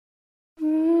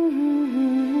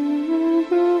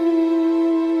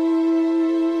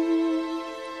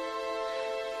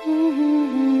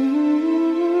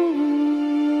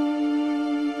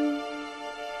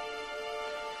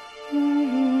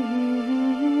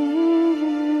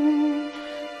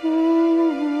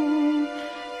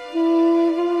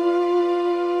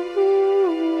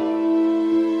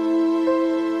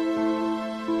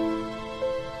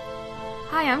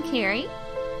Carrie.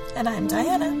 And I'm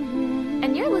Diana.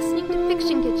 And you're listening to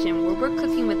Fiction Kitchen, where we're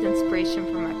cooking with inspiration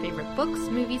from our favorite books,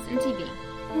 movies, and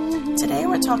TV. Today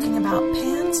we're talking about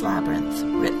Pan's Labyrinth,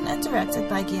 written and directed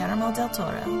by Guillermo del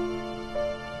Toro.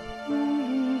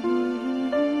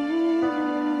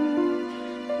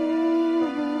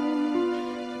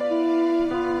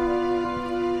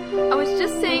 I was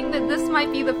just saying that this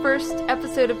might be the first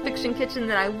episode of Fiction Kitchen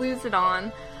that I lose it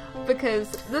on, because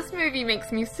this movie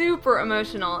makes me super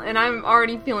emotional, and I'm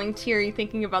already feeling teary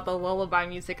thinking about the lullaby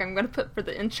music I'm going to put for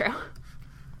the intro.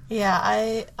 Yeah,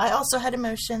 I also had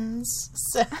emotions.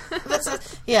 So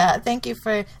thank you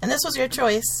for, and this was your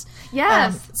choice.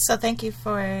 Yes. So thank you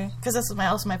for, because this is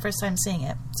also my first time seeing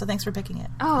it. So thanks for picking it.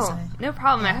 Oh, no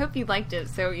problem. Yeah. I hope you liked it.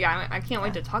 So yeah, I can't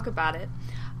wait to talk about it.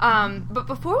 But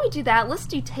before we do that, let's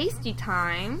do tasty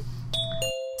time.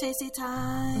 Tasty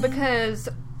time. Because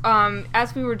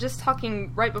as we were just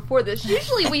talking right before this,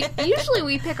 usually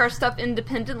we pick our stuff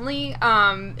independently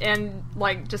and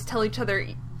like just tell each other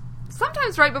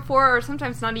sometimes right before or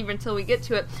sometimes not even until we get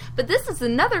to it. But this is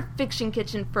another Fiction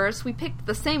Kitchen first. We picked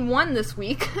the same one this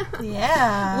week.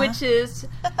 Yeah. Which is,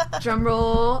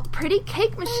 drumroll, Pretty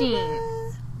Cake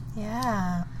Machine.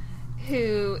 Yeah.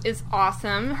 Who is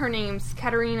awesome. Her name's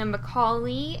Katerina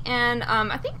Macaulay, and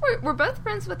I think we're both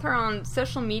friends with her on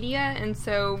social media, and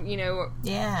so,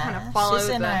 kind of follow she's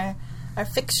in our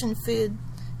fiction food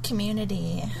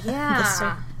community.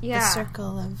 Yeah. The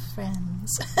circle of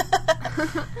friends.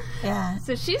 Yeah.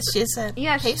 So she's a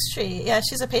pastry. Yeah,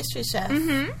 she's a pastry chef.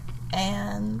 Mm-hmm.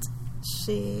 And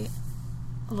she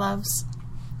loves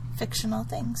fictional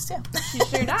things too. She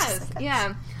sure does.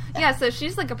 Yeah. Yeah, so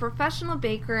she's like a professional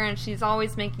baker, and she's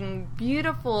always making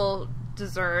beautiful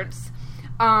desserts.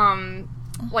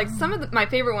 Like some of my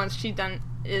favorite ones she done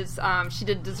is she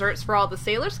did desserts for all the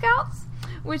Sailor Scouts,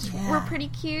 which were pretty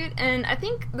cute. And I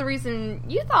think the reason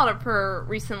you thought of her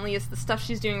recently is the stuff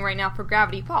she's doing right now for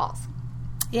Gravity Falls.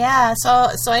 Yeah, so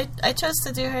I chose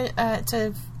to do her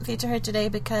to feature her today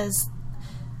because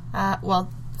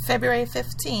February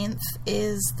 15th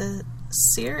is the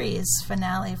series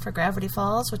finale for Gravity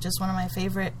Falls, which is one of my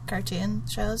favorite cartoon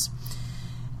shows,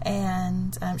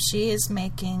 and she is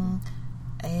making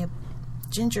a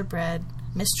gingerbread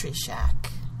mystery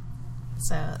shack.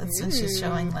 So she's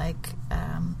showing like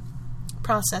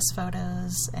process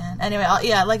photos, and anyway,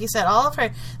 like you said, all of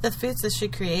the foods that she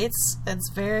creates, it's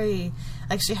very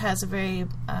like she has a very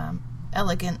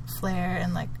elegant flair,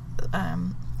 and like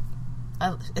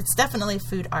it's definitely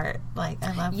food art. Like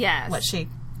I love what she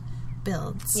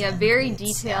builds. Yeah, very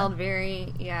detailed,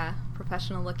 very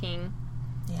professional looking.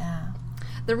 Yeah.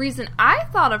 The reason I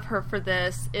thought of her for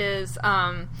this is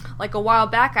like a while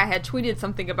back I had tweeted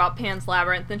something about Pan's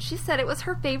Labyrinth, and she said it was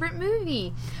her favorite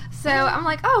movie. So I'm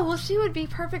like, oh, well, she would be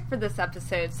perfect for this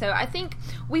episode. So I think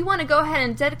we want to go ahead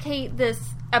and dedicate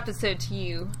this episode to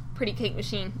you, Pretty Cake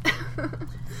Machine.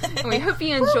 And we hope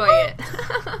you enjoy it.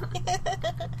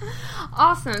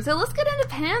 Awesome. So let's get into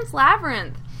Pan's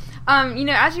Labyrinth.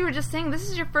 As you were just saying, this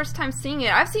is your first time seeing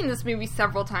it. I've seen this movie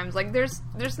several times. Like, there's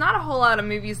not a whole lot of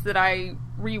movies that I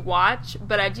rewatch,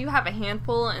 but I do have a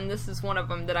handful, and this is one of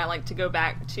them that I like to go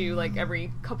back to, like,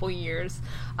 every couple years.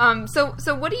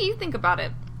 So what do you think about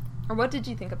it? Or what did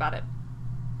you think about it?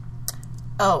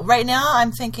 Oh, right now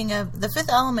I'm thinking of The Fifth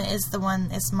Element is the one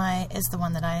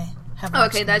that I have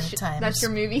watched many times. That's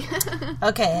your movie.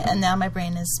 Okay, and now my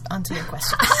brain is onto your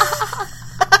question.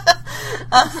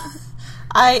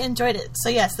 I enjoyed it. So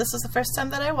yes, this was the first time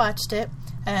that I watched it,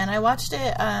 and I watched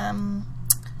it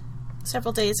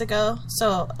several days ago.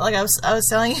 So like I was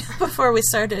telling you before we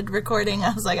started recording,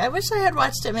 I was like, I wish I had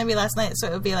watched it maybe last night so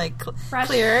it would be like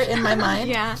clearer in my mind.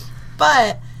 Yeah.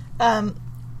 But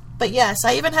yes,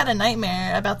 I even had a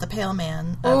nightmare about the Pale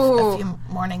Man a few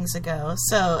mornings ago.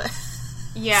 So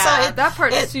yeah, so that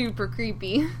part's super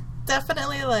creepy.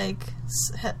 Definitely like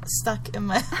stuck in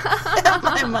my in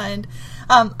my mind.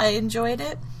 I enjoyed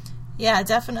it. Yeah,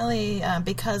 definitely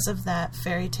because of that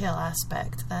fairy tale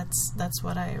aspect. That's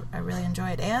what I really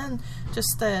enjoyed, and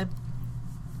just the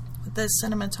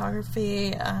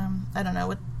cinematography. I don't know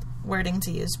what wording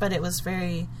to use, but it was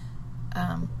very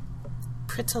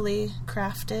prettily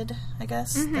crafted, I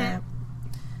guess. Mm-hmm.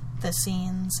 The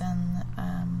scenes, and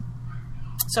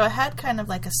so it had kind of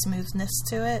like a smoothness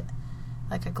to it,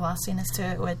 like a glossiness to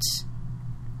it, which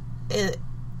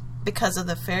because of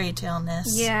the fairy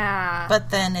tale-ness. Yeah. But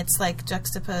then it's like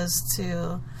juxtaposed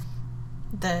to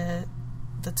the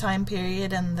time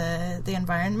period and the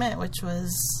environment, which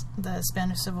was the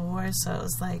Spanish Civil War. So it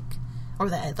was like, or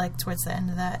towards the end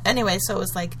of that. Anyway, so it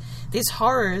was like these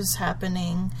horrors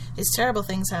happening, these terrible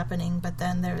things happening, but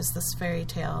then there was this fairy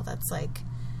tale that's like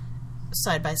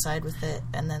side by side with it,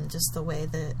 and then just the way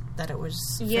that it was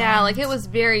filmed. Yeah, like it was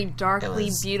very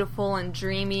darkly beautiful and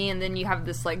dreamy, and then you have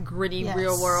this like gritty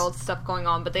real world stuff going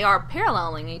on, but they are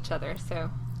paralleling each other, so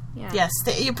yeah. Yes,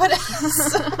 you put it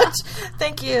so much.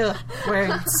 Thank you,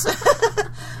 words.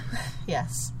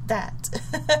 Yes, that.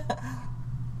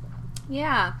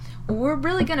 Yeah, well, we're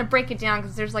really going to break it down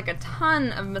because there's like a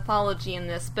ton of mythology in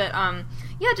this, but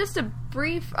yeah, just a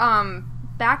brief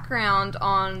background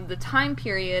on the time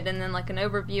period and then like an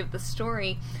overview of the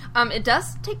story. It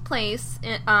does take place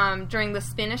during the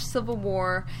Spanish Civil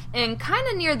War and kind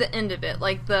of near the end of it,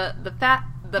 like the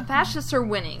fascists are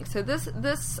winning. So this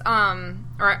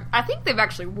or I think they've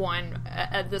actually won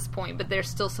at this point, but there's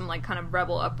still some like kind of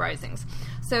rebel uprisings.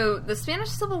 So the Spanish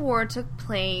Civil War took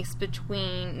place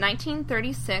between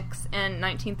 1936 and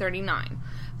 1939,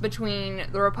 between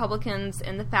the Republicans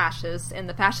and the fascists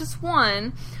fascists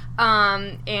won,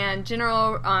 and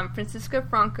General Francisco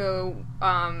Franco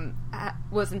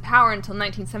was in power until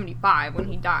 1975 when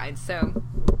he died. So,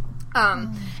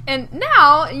 and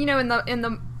now, you know, in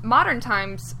the modern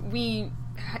times, we,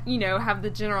 you know, have the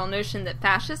general notion that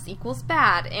fascist equals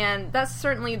bad, and that's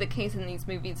certainly the case in these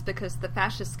movies because the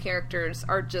fascist characters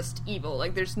are just evil.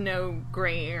 Like, there's no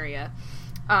gray area.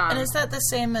 And is that the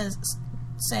same as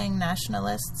saying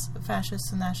nationalists,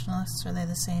 fascists and nationalists? Are they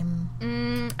the same?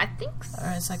 I think so.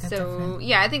 Or is like a different...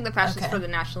 Yeah, I think the fascists were the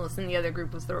nationalists, and the other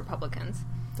group was the Republicans.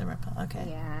 Okay.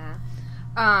 Yeah.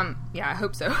 Yeah, I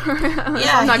hope so.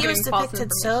 Yeah, he was depicted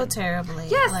so terribly.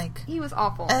 Yes, like, he was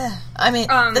awful. I mean,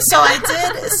 so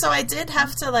I did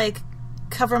have to like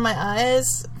cover my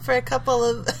eyes for a couple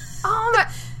of.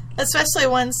 Especially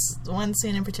one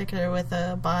scene in particular with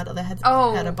a bottle that had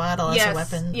a bottle as a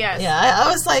weapon. Yes. Yeah,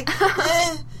 I was like,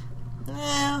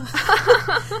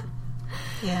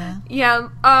 yeah. Yeah.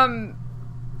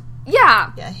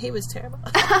 Yeah. Yeah, he was terrible.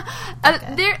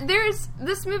 There's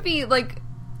this movie, like,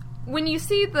 when you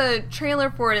see the trailer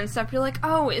for it and stuff, you're like,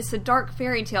 oh, it's a dark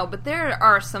fairy tale, but there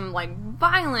are some, like,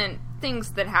 violent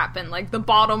things that happen, like the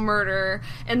bottle murder,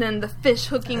 and then the fish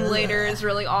hooking later is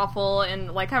really awful,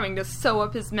 and, like, having to sew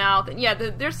up his mouth, and, yeah,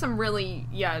 there's some really,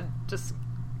 just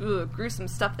gruesome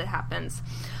stuff that happens.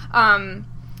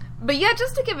 But, yeah,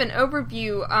 just to give an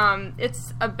overview,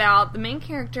 it's about, the main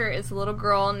character is a little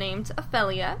girl named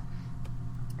Ophelia,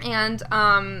 and,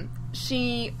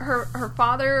 her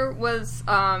father was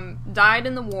died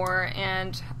in the war,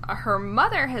 and her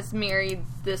mother has married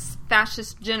this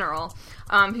fascist general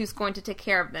who's going to take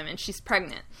care of them, and she's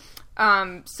pregnant.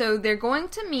 So they're going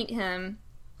to meet him,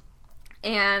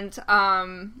 and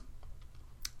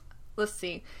let's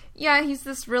see. Yeah, he's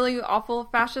this really awful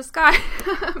fascist guy,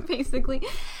 basically.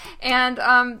 And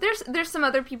there's some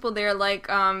other people there, like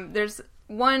there's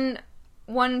one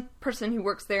person who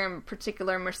works there in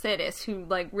particular, Mercedes, who,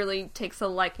 like, really takes a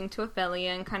liking to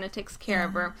Ophelia and kind of takes care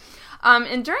of her.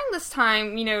 And during this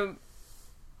time, you know,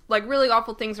 like, really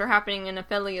awful things are happening in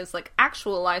Ophelia's, like,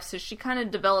 actual life, so she kind of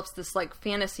develops this, like,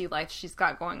 fantasy life she's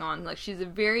got going on. Like, she's a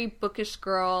very bookish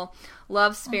girl,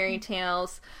 loves fairy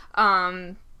tales,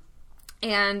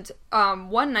 and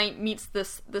one night meets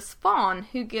this faun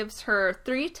who gives her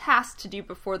 3 tasks to do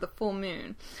before the full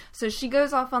moon. So she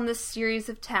goes off on this series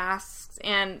of tasks,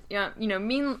 and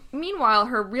meanwhile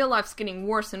her real life's getting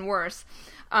worse and worse,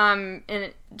 and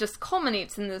it just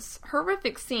culminates in this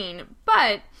horrific scene.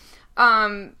 But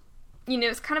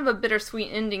it's kind of a bittersweet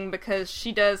ending because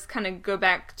she does kind of go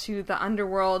back to the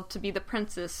underworld to be the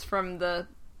princess from the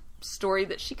story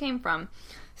that she came from.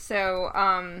 So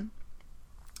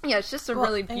yeah, it's just a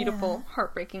really beautiful,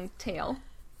 heartbreaking tale.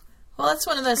 Well, it's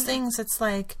one of those things, it's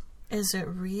like, is it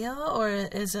real, or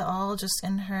is it all just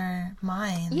in her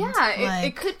mind? Yeah, like,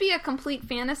 it could be a complete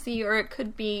fantasy, or it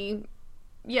could be,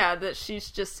 that she's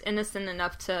just innocent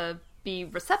enough to be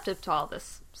receptive to all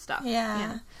this stuff.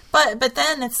 Yeah. But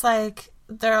then it's like,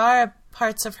 there are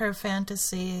parts of her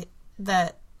fantasy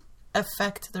that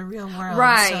affect the real world.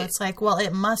 Right. So it's like, well,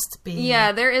 it must be.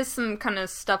 Yeah, there is some kind of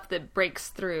stuff that breaks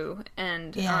through,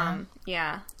 and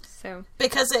so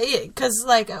because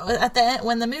like at the end,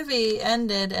 when the movie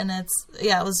ended, and it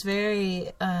was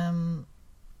very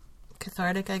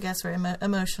cathartic, I guess, or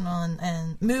emotional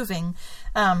and moving.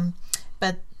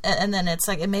 But then it's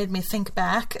like it made me think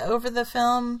back over the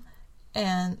film,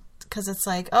 and because it's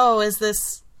like, oh, is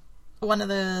this one of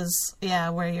those,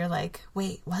 where you're like,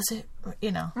 wait, was it,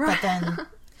 right.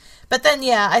 but then,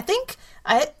 I think,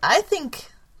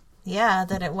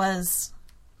 that it was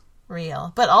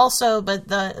real, but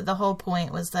the whole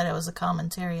point was that it was a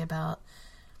commentary about,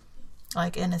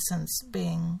 like, innocence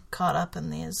being caught up in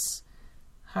these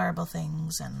horrible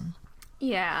things, and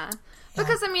Yeah. Yeah.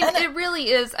 Because, I mean, it really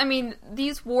is. I mean,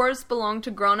 these wars belong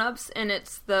to grown-ups, and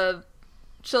it's the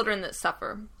children that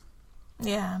suffer.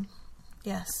 Yeah.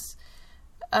 Yes.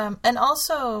 And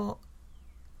also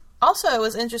it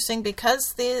was interesting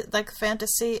because the, like,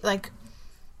 fantasy, like,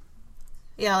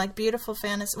 yeah, like, beautiful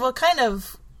fantasy, well, kind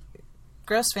of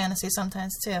gross fantasy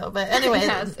sometimes, too. But anyway,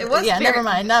 yes, it was never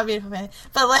mind, not beautiful fantasy.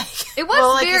 But, like... It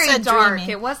was like very you said, dark.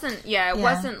 dreamy. It wasn't, it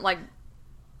wasn't, like...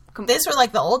 These were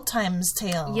like the old times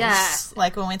tales. Yes.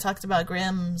 Like when we talked about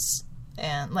Grimm's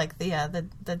and like the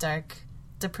dark,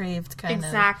 depraved kind of.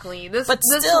 Exactly. This like,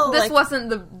 wasn't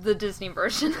the Disney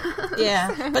version.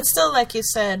 Yeah. But still, like you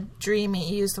said,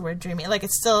 dreamy. You used the word dreamy. Like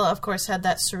it still, of course, had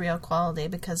that surreal quality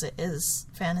because it is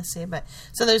fantasy. But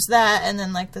so there's that, and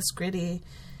then like this gritty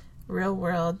real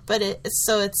world. But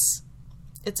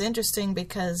it's interesting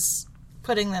because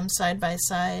putting them side by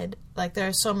side, like there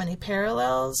are so many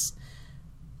parallels.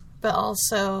 But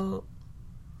also,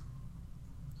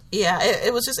 yeah,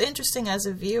 it was just interesting as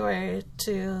a viewer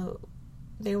to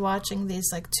be watching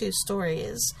these, like, two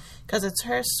stories. Because it's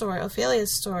her story,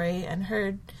 Ophelia's story, and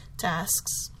her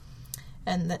tasks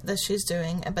and that she's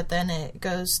doing. But then it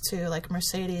goes to, like,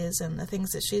 Mercedes and the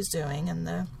things that she's doing.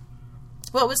 And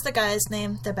what was the guy's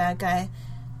name? The bad guy?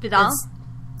 Vidal?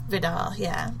 Vidal,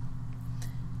 yeah.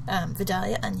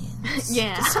 Vidalia Onions.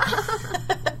 Yeah.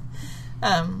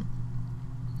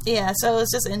 Yeah, so it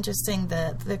was just interesting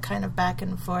the kind of back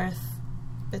and forth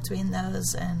between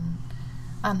those, and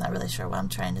I'm not really sure what I'm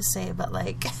trying to say, but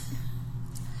like it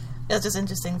was just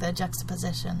interesting the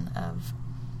juxtaposition of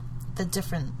the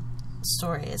different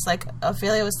stories. Like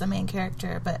Ophelia was the main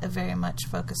character, but it very much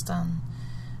focused on,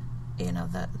 you know,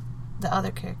 the other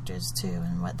characters too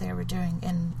and what they were doing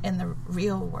in the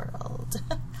real world.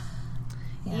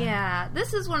 Yeah,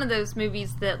 this is one of those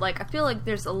movies that, like, I feel like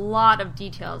there's a lot of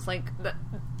details. Like,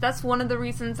 that's one of the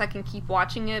reasons I can keep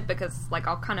watching it, because, like,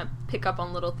 I'll kind of pick up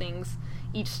on little things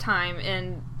each time,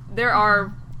 and there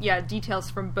are, details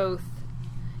from both,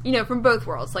 from both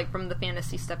worlds, like, from the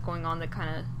fantasy stuff going on that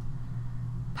kind of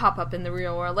pop up in the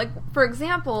real world. Like, for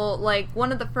example, like,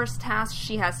 one of the first tasks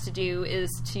she has to do is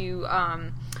to,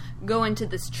 go into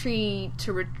this tree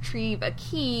to retrieve a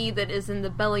key that is in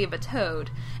the belly of a toad.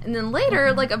 And then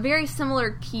later, like, a very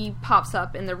similar key pops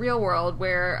up in the real world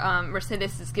where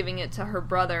Mercedes is giving it to her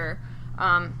brother,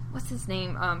 what's his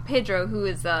name? Pedro, who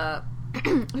is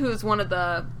who is one of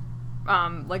the,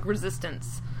 like,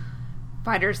 resistance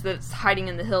fighters that's hiding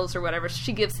in the hills or whatever.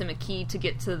 She gives him a key to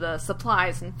get to the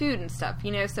supplies and food and stuff,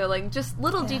 So, like, just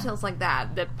little details like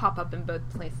that pop up in both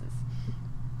places.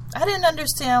 I didn't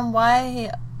understand why he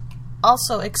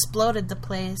also exploded the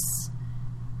place,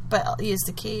 but used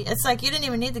the key. It's like, you didn't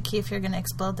even need the key if you're going to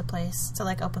explode the place to,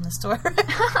 like, open the store.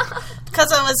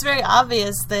 Because it was very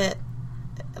obvious that,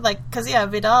 like, because,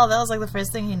 Vidal, that was, like, the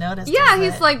first thing he noticed. Yeah,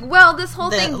 he's like, well, this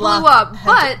whole thing blew up,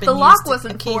 but the lock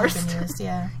wasn't forced.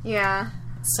 Yeah. Yeah.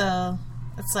 So,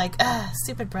 it's like,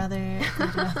 stupid brother,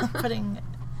 putting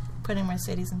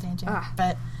Mercedes in danger.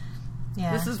 But,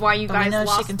 yeah. This is why you guys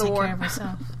lost she can take care of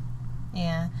herself.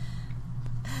 Yeah.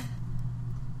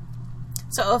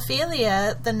 So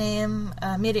Ophelia, the name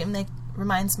immediately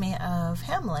reminds me of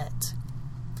Hamlet.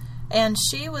 And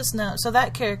she was known, so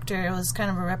that character was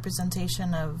kind of a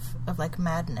representation of like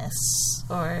madness,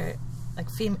 or like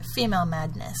female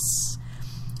madness.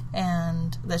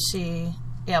 And that she,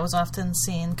 was often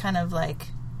seen kind of like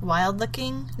wild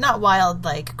looking. Not wild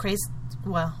like crazy,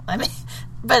 well, I mean,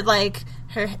 but like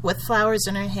her with flowers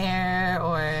in her hair,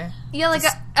 or like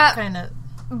kind of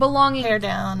belonging hair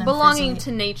down and belonging frizzy.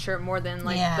 To nature more than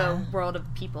like the world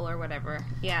of people or whatever.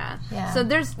 Yeah. So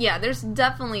there's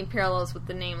definitely parallels with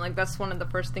the name. Like that's one of the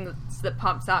first things that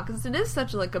pops out, because it is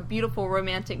such like a beautiful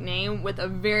romantic name with a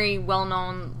very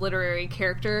well-known literary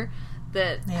character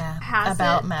that has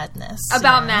madness.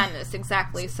 About madness,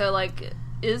 exactly. So like,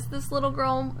 is this little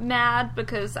girl mad?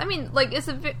 Because I mean, like,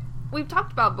 we've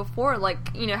talked about before,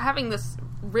 like, having this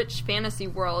rich fantasy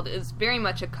world is very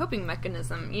much a coping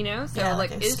mechanism, So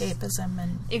like escapism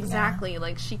and exactly,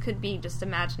 like she could be just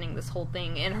imagining this whole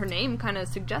thing, and her name kind of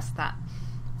suggests that.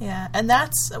 Yeah, and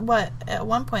that's what at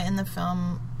one point in the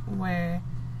film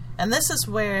and this is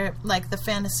where like the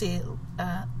fantasy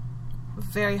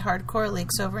very hardcore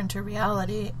leaks over into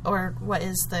reality, or what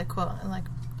is the quote like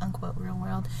unquote real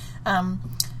world.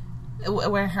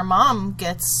 Where her mom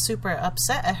gets super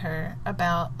upset at her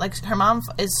about, like, her mom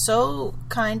is so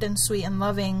kind and sweet and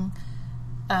loving,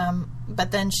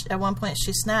 but then at one point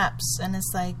she snaps, and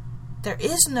it's like, there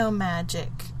is no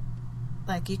magic.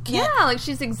 Like, you can't... Yeah, like,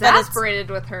 she's exasperated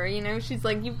with her, She's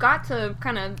like, you've got to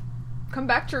kind of come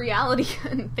back to reality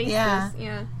and face this.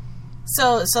 Yeah.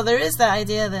 So there is that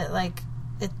idea that, like,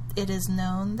 it is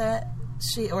known that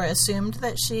she, or assumed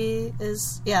that she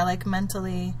is, like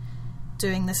mentally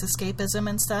doing this escapism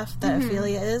and stuff that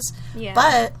Ophelia is. Yeah.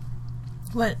 But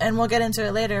and we'll get into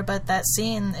it later, but that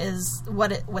scene is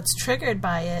what's triggered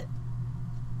by it.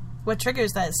 What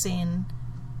triggers that scene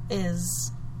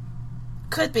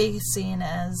could be seen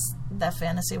as the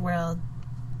fantasy world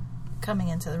coming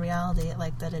into the reality,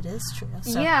 like that it is true.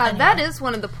 So, anyway. That is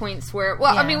one of the points where,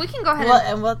 I mean, we can go ahead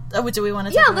do we want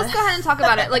to talk about let's go ahead and talk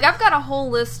about it. Like, I've got a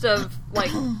whole list of,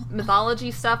 like,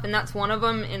 mythology stuff, and that's one of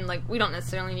them, and, like, we don't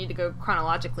necessarily need to go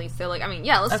chronologically, so, like, I mean,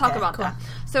 let's talk about that.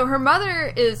 So, her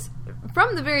mother is,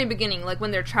 from the very beginning, like,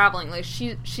 when they're traveling, like,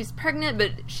 she's pregnant,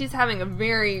 but she's having a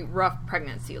very rough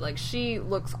pregnancy. Like, she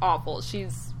looks awful.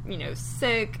 She's,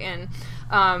 sick, and,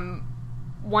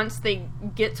 once they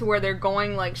get to where they're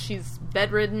going, like, she's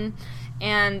bedridden,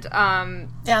 and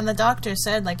and the doctor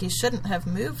said, like, he shouldn't have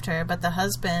moved her, but the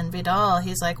husband, Vidal,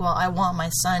 he's like, well, I want my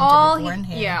son to be born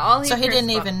here. So he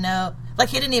didn't even know, like,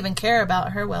 he didn't even care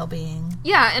about her well-being.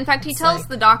 Yeah, in fact, he tells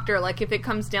the doctor, like, if it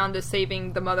comes down to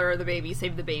saving the mother or the baby,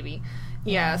 save the baby.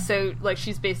 Yeah, so, like,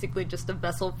 she's basically just a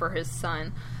vessel for his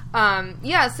son.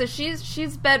 So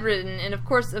she's bedridden, and of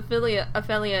course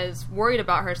Ophelia is worried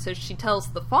about her, so she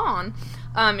tells the faun,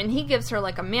 and he gives her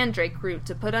like a mandrake root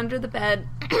to put under the bed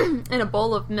in a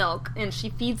bowl of milk, and she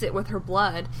feeds it with her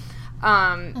blood.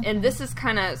 And this is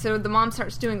kind of, so the mom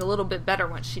starts doing a little bit better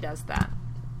once she does that.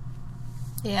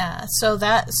 Yeah, so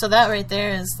that right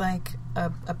there is like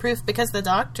a proof, because the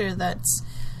doctor that's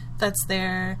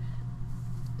there,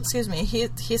 excuse me,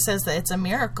 he says that it's a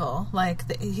miracle.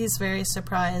 Like, he's very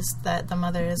surprised that the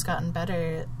mother has gotten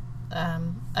better.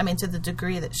 I mean, to the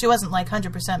degree that she wasn't like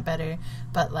 100% better,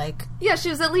 but like, she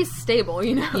was at least stable,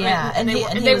 Yeah, and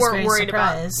they weren't worried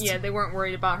surprised. about. They weren't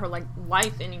worried about her like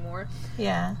life anymore.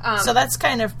 Yeah, so that's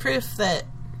kind of proof that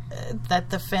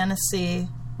the fantasy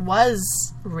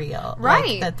was real,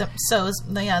 right? Like, the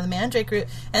mandrake root,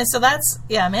 and so that's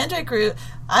mandrake root.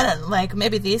 I don't, like,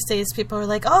 maybe these days people are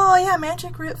like, oh yeah,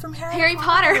 mandrake root from Harry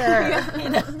Potter.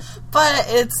 But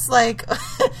it's like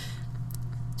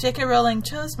J.K. Rowling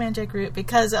chose mandrake root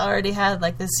because it already had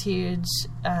like this huge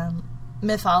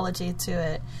mythology to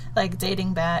it, like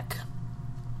dating back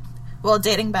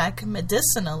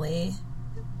medicinally,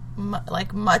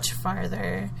 like much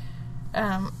farther.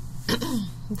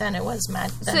 Than it was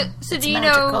So do you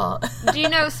magical. Do you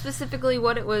know specifically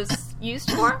what it was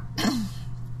used for?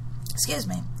 Excuse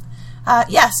me.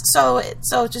 Yes. So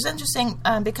which is interesting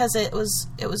because it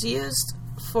was used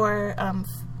for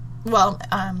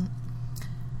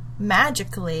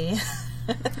magically.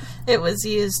 It was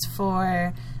used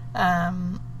for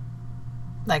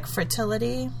like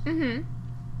fertility,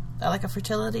 like a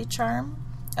fertility charm.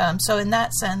 So in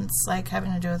that sense, like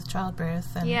having to do with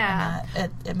childbirth and that,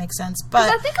 it makes sense.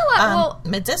 But I think a lot,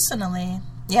 medicinally,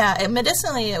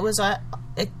 it was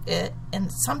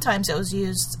and sometimes it was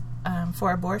used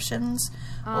for abortions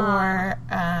or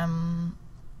I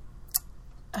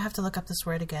have to look up this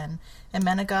word again.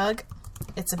 Emmenagogue,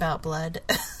 it's about blood.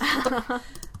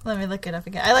 Let me look it up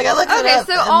again. I looked it up,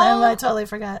 so then I totally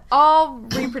forgot. All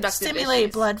reproductive stimulate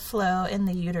issues. Blood flow in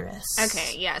the uterus.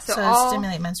 Okay, yeah. So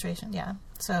stimulate menstruation, yeah.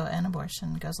 So an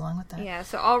abortion goes along with that. Yeah,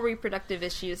 so all reproductive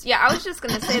issues. Yeah, I was just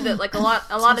going to say that like a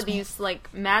lot of these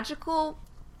like magical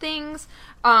things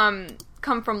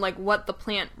come from like what the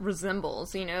plant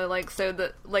resembles, like so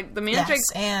the mandrake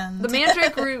the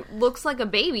mandrake root looks like a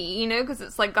baby, because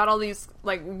it's like got all these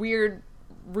like weird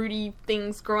rooty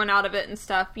things growing out of it and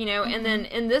stuff, and then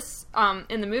in this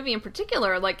in the movie in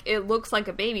particular, like it looks like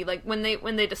a baby. Like when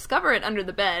they discover it under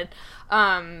the bed,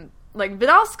 like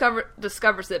Vidal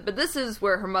discovers it, but this is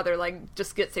where her mother like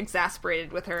just gets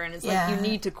exasperated with her and is like, you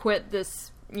need to quit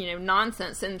this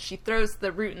nonsense, and she throws the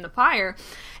root in the fire,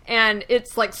 and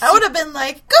it's like I would have been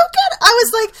like, go get it. I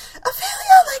was like,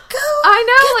 Ophelia, like go. I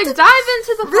know, like dive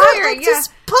into the fire, like, just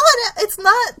pull it out. It's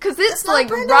not, because it's like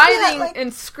writhing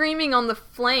and screaming on the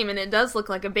flame, and it does look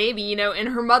like a baby, and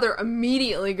her mother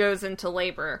immediately goes into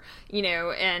labor,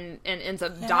 and ends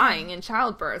up dying in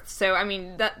childbirth. So I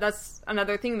mean that's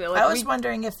another thing that like I was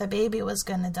wondering if the baby was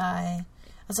going to die. I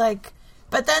was like.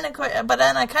 But then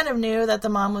I kind of knew that the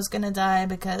mom was going to die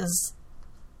because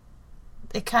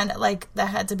it kind of, like, that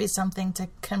had to be something to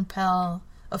compel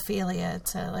Ophelia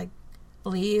to, like,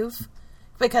 leave.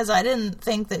 Because I didn't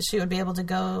think that she would be able to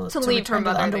go to return to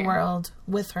the underworld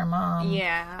with her mom.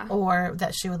 Yeah. Or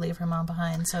that she would leave her mom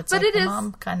behind. So it's the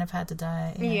mom kind of had to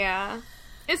die. Yeah.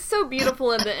 It's so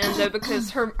beautiful at the end, though,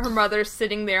 because her mother's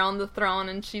sitting there on the throne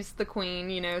and she's the queen,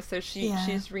 so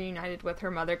she's reunited with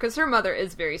her mother. Because her mother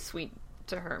is very sweet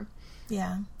to her.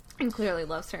 Yeah. And clearly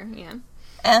loves her, yeah.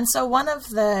 And so one of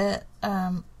the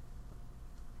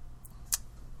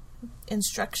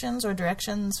instructions or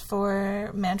directions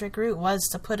for mandrake root was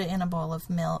to put it in a bowl of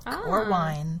milk or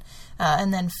wine,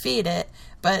 and then feed it.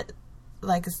 But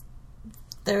like,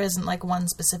 there isn't like one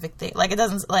specific thing. Like, it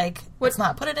doesn't like it's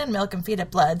not put it in milk and feed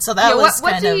it blood. So that was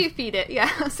what do you feed it?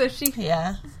 Yeah. So she.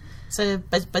 Yeah. So,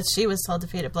 but she was told to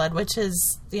feed it blood, which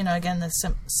is, you know, again, the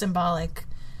symbolic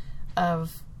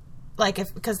of, like,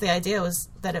 because the idea was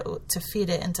that to feed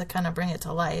it and to kind of bring it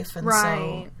to life, and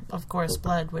so of course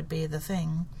blood would be the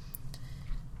thing.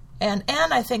 And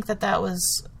I think that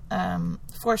was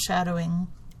foreshadowing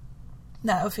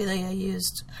that Ophelia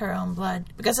used her own blood,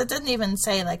 because it didn't even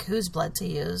say like whose blood to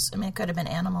use. I mean, it could have been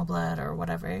animal blood or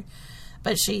whatever,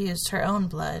 but she used her own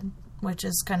blood, which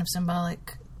is kind of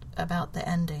symbolic about the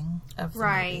ending of the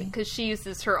movie. Because she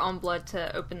uses her own blood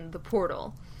to open the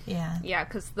portal. Yeah,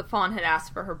 because the fawn had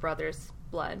asked for her brother's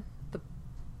blood, the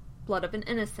blood of an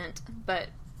innocent, but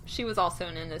she was also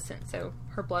an innocent, so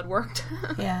her blood worked.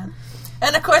 Yeah.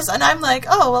 And of course, and I'm like,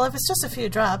 oh, well, if it's just a few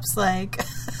drops, like,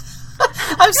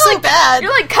 I'm so bad.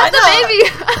 You're like, cut the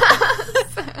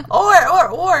baby!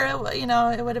 or, you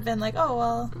know, it would have been like, oh,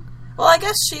 well, I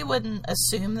guess she wouldn't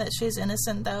assume that she's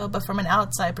innocent, though, but from an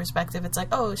outside perspective, it's like,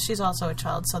 oh, she's also a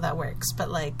child, so that works,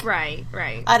 but, like... Right.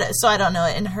 So I don't know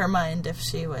in her mind if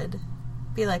she would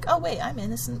be like, oh, wait, I'm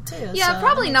innocent, too. Yeah, so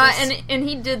probably not, and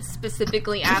he did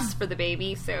specifically ask for the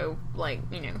baby, so, like,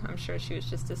 you know, I'm sure she was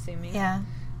just assuming. Yeah.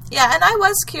 Yeah, and I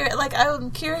was curious, like,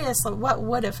 I'm curious, like, what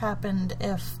would have happened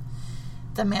if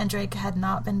the mandrake had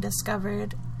not been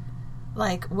discovered?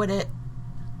 Like, would it...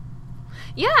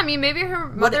 Yeah, I mean, maybe her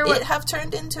mother would it have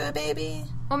turned into a baby?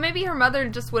 Well, maybe her mother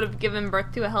just would have given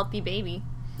birth to a healthy baby.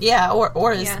 Yeah, or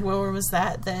was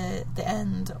that the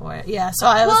end? Or so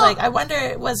I was like, I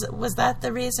wonder, was that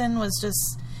the reason? Was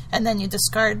just, and then you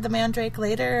discard the mandrake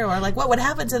later, or like what would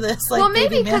happen to this? Like, well,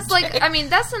 maybe because like, I mean,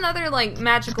 that's another like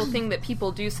magical thing that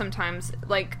people do sometimes.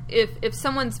 Like if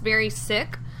someone's very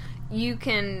sick, you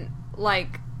can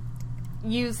like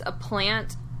use a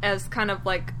plant as kind of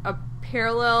like a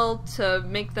parallel to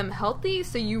make them healthy,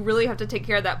 so you really have to take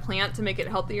care of that plant to make it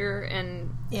healthier and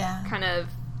kind of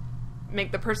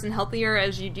make the person healthier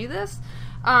as you do this.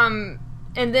 And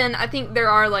then I think there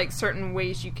are like certain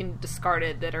ways you can discard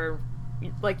it that are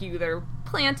like you either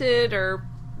plant it or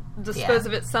dispose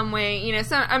of it some way, you know.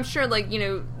 So I'm sure like, you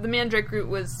know, the mandrake root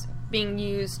was being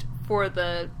used for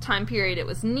the time period it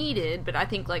was needed, but I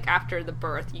think like after the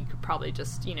birth you could probably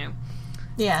just, you know,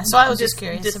 so I was just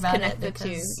curious about it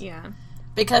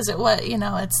because it was, you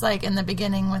know, it's like in the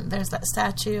beginning when there's that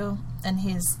statue and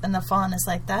the fawn is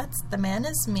like, the man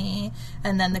is me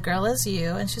and then the girl is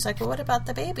you, and she's like, well, what about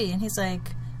the baby? And he's like,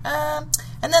 and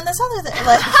then this other thing,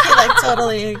 like he like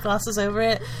totally glosses over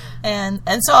it, and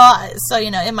so you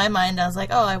know, in my mind I was like,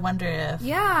 oh, I wonder if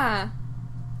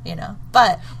you know,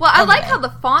 but I like how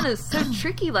the fawn is so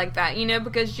tricky like that, you know,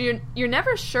 because you're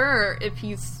never sure if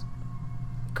he's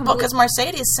well, because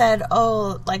Mercedes said,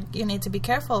 oh, like, you need to be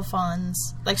careful of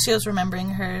fawns. Like, she was remembering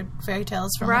her fairy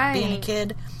tales from being a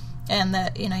kid, and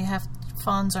that, you know,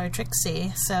 fawns are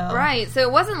tricksy, so... Right, so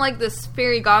it wasn't like this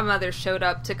fairy godmother showed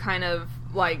up to kind of,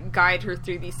 like, guide her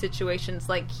through these situations.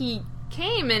 Like, he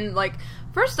came and, like,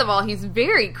 first of all, he's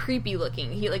very creepy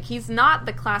looking. He's not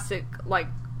the classic, like,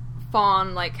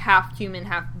 fawn, like, half human,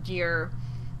 half deer.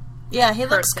 Yeah, he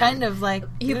looks kind of like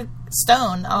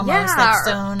stone, almost like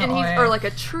stone, or like a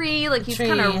tree. Like he's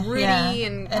kind of rooty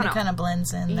and kind of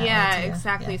blends in. That way too.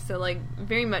 Exactly. Yeah. So like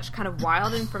very much kind of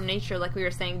wild and from nature, like we were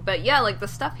saying. But yeah, like the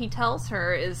stuff he tells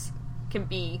her can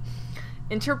be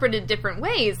interpreted different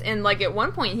ways. And like at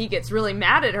one point, he gets really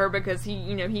mad at her because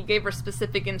he gave her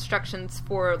specific instructions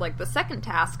for like the second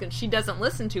task, and she doesn't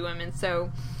listen to him, and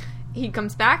so he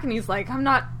comes back and he's like, I'm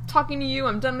not talking to you,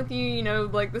 I'm done with you, you know,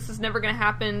 like, this is never gonna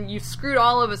happen, you screwed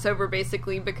all of us over,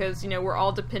 basically, because, you know, we're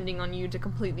all depending on you to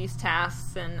complete these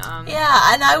tasks, and,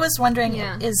 yeah, and I was wondering,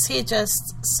 is he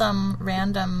just some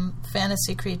random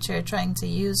fantasy creature trying to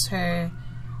use her,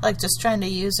 like, just trying to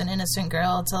use an innocent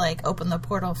girl to, like, open the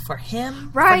portal for him,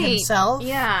 for himself?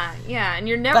 Yeah, and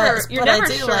you're never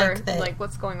sure, like,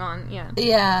 what's going on,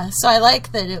 Yeah, so I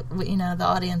like that, you know, the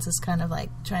audience is kind of, like,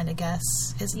 trying to guess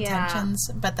his intentions,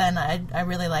 but then I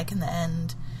really like in the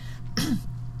end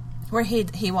where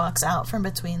he walks out from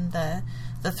between the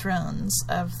thrones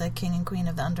of the king and queen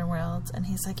of the underworld, and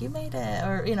he's like, you made it,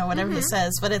 or, you know, whatever he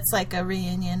says, but it's like a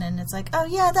reunion, and it's like, oh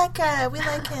yeah, that guy, we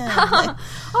like him.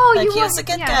 Like, he was a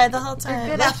good guy the whole time.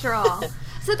 You're good after all.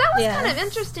 So that was kind of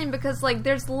interesting because, like,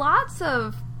 there's lots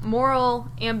of moral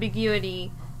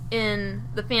ambiguity in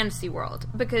the fantasy world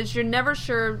because you're never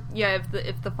sure,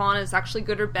 if the fawn is actually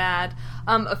good or bad.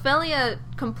 Ophelia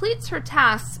completes her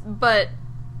tasks, but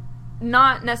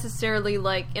not necessarily,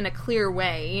 like, in a clear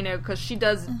way, you know, because she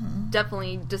does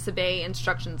definitely disobey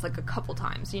instructions, like, a couple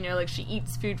times, you know, like, she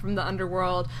eats food from the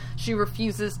underworld, she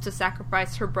refuses to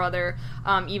sacrifice her brother,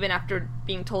 even after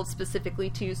being told specifically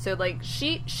to, so, like,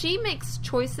 she makes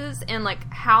choices, and,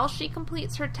 like, how she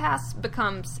completes her tasks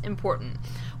becomes important,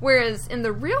 whereas in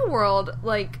the real world,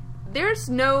 like, there's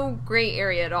no gray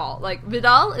area at all. Like,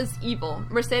 Vidal is evil.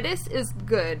 Mercedes is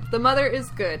good. The mother is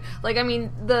good. Like, I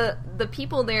mean, the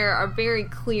people there are very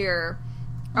clear,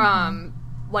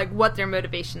 like, what their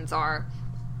motivations are.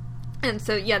 And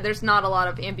so, yeah, there's not a lot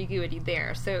of ambiguity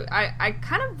there. So I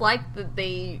kind of like that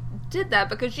they did that,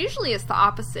 because usually it's the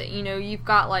opposite. You know, you've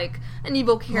got, like, an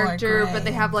evil character, but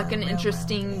they have, like, an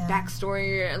interesting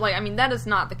backstory. Like, I mean, that is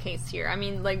not the case here. I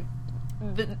mean, like,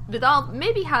 Vidal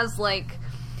maybe has, like,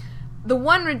 the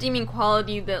one redeeming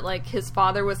quality that, like, his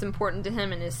father was important to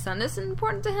him and his son is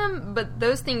important to him, but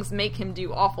those things make him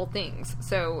do awful things.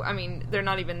 So, I mean, they're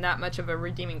not even that much of a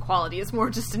redeeming quality. It's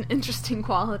more just an interesting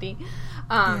quality.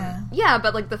 Yeah,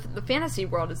 but, like, the fantasy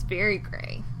world is very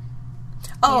gray.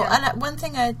 Oh, and one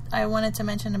thing I wanted to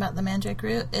mention about the mandrake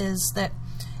root is that,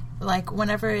 like,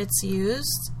 whenever it's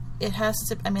used, it has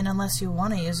to, I mean, unless you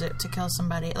want to use it to kill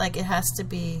somebody, like, it has to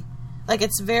be, like,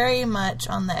 it's very much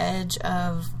on the edge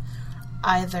of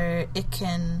either it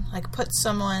can, like, put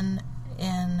someone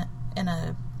in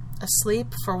a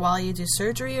sleep for while you do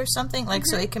surgery or something, like,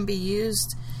 so it can be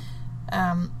used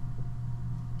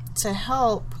to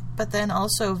help, but then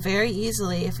also very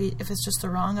easily, if it's just the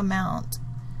wrong amount,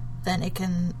 then it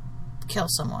can kill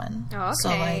someone. Oh,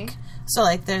 okay. So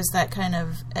like there's that kind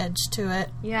of edge to it.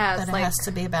 Yeah, that it's it like has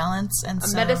to be balanced, and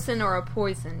a medicine or a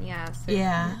poison. Yeah. So.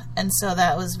 Yeah, and so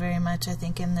that was very much, I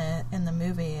think, in the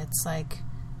movie. It's like,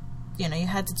 you know, you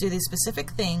had to do these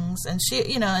specific things, and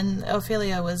she, you know, and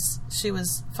Ophelia was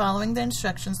following the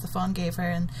instructions the fawn gave her,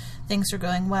 and things were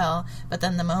going well. But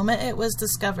then the moment it was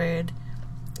discovered,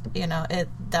 you know,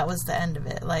 that was the end of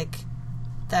it. Like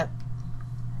that,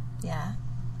 yeah.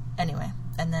 Anyway,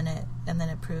 and then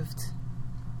it proved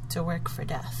to work for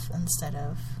death instead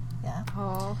of, yeah.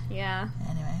 Oh, yeah.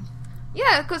 Anyway.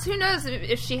 Yeah, because who knows,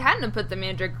 if she hadn't have put the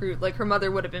mandrake root, like, her mother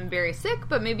would have been very sick,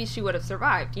 but maybe she would have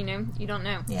survived, you know? You don't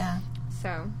know. Yeah.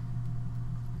 So.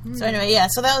 So anyway, yeah,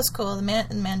 so that was cool, the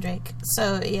mandrake.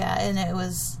 So, yeah, and it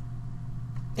was,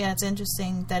 yeah, it's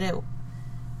interesting that it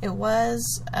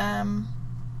was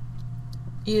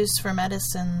used for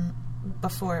medicine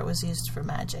before it was used for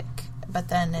magic. But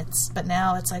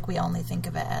now it's like we only think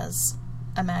of it as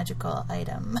a magical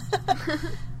item.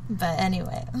 But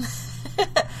anyway.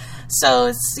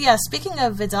 So, yeah, speaking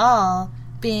of Vidal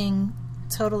being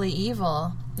totally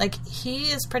evil, like,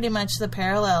 he is pretty much the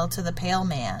parallel to the Pale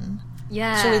Man.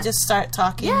 Yeah. Should we just start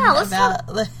talking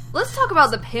about... Let's talk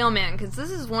about the Pale Man, because this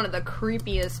is one of the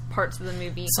creepiest parts of the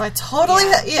movie. So I totally...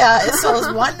 Yeah, so it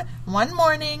was one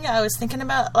morning, I was thinking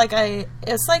about, like,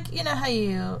 it's like, you know how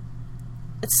you...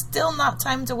 It's still not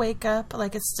time to wake up,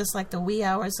 like, it's just, like, the wee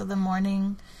hours of the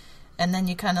morning, and then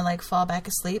you kind of, like, fall back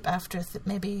asleep after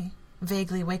maybe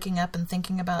vaguely waking up and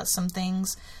thinking about some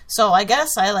things. So I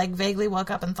guess I, like, vaguely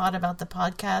woke up and thought about the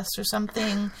podcast or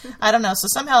something. I don't know. So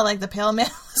somehow, like, the Pale Man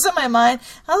was in my mind.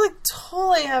 I was, like,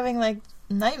 totally having, like,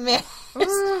 nightmares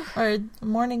or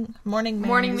morning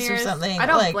mirrors or something. I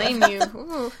don't like, blame you.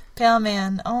 Ooh. Pale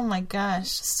Man. Oh, my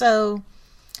gosh. So,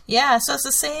 yeah. So it's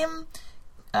the same...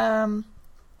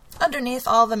 underneath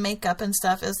all the makeup and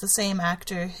stuff is the same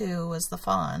actor who was the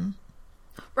fawn.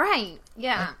 Right,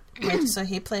 yeah. So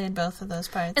he played both of those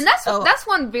parts. And that's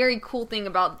one very cool thing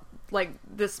about, like,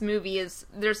 this movie is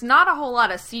there's not a whole lot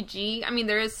of CG. I mean,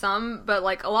 there is some, but,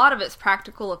 like, a lot of it's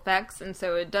practical effects, and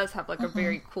so it does have, like, a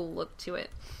very cool look to it.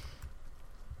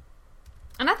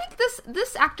 And I think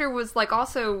this actor was, like,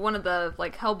 also one of the,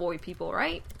 like, Hellboy people,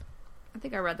 right? I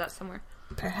think I read that somewhere.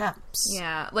 Perhaps.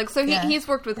 Yeah, like, so he's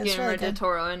worked with Guillermo really del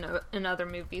Toro in other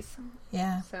movies.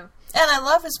 Yeah. So. And I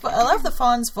love the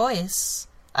fawn's voice.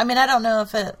 I mean, I don't know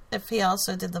if he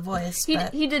also did the voice.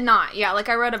 He did not. Yeah, like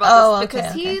I read about this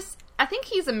because I think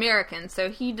he's American, so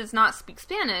he does not speak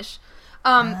Spanish.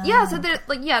 Yeah, so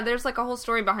there's like a whole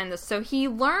story behind this. So he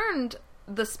learned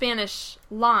the Spanish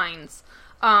lines,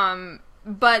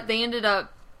 but they ended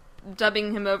up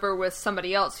dubbing him over with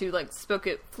somebody else who, like, spoke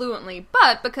it fluently,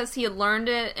 but because he had learned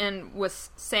it and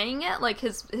was saying it, like,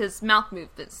 his mouth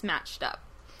movements matched up.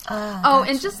 Gotcha.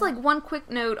 And just, like, one quick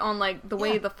note on, like, the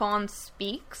way the fawn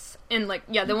speaks, and, like,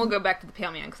 then we'll go back to the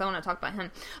Pale Man, because I want to talk about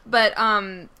him, but,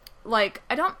 like,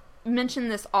 I don't mention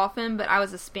this often, but I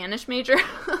was a Spanish major,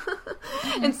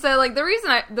 And so, like, the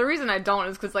reason I don't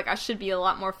is because, like, I should be a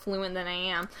lot more fluent than I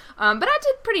am. But I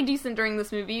did pretty decent during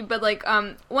this movie. But, like,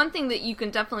 one thing that you can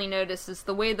definitely notice is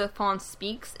the way the fawn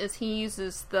speaks is he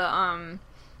uses the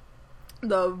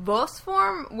vos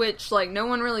form, which, like, no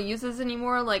one really uses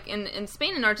anymore. Like, in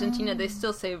Spain and Argentina, they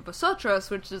still say vosotros,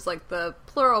 which is, like, the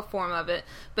plural form of it.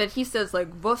 But he says, like,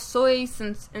 vos sois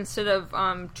instead of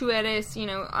tú eres, you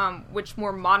know, which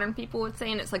more modern people would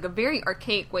say. And it's, like, a very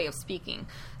archaic way of speaking.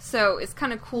 So it's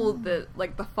kind of cool that,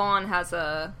 like, the fawn has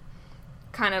a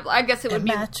kind of, I guess it would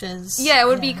be... matches. Yeah, it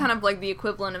would be kind of, like, the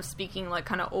equivalent of speaking, like,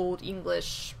 kind of Old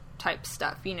English type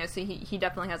stuff, you know, so he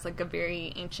definitely has, like, a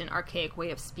very ancient, archaic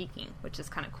way of speaking, which is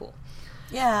kind of cool.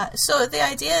 Yeah, so the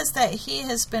idea is that he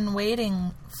has been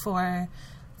waiting for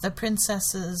the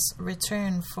princess's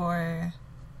return for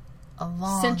a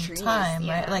long time,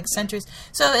 right? Like, centuries.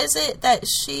 So is it that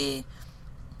she...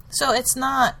 So it's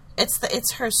not...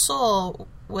 It's her soul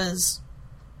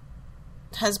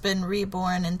has been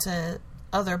reborn into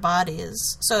other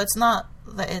bodies. So it's not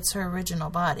that it's her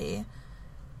original body.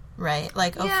 Right,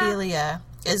 like Ophelia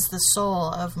is the soul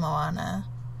of Moana,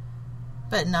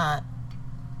 but not.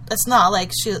 It's not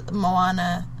like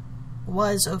Moana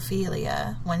was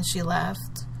Ophelia when she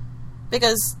left,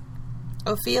 because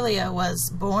Ophelia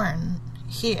was born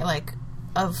here, like,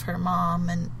 of her mom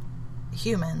and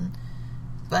human.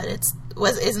 But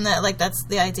isn't that, like, that's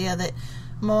the idea that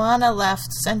Moana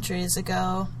left centuries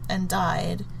ago and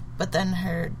died, but then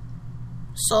her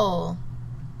soul.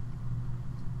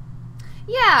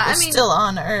 Yeah, I mean, still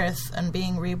on Earth and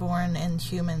being reborn in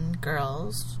human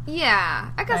girls.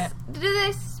 Yeah, I guess. Right? Did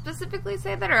they specifically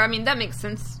say that, or I mean, that makes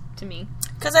sense to me.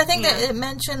 Because I think that it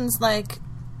mentions, like,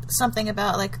 something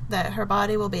about, like, that her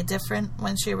body will be different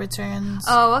when she returns.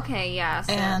 Oh, okay, yeah.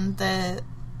 So. And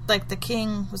the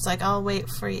king was like, I'll wait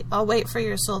for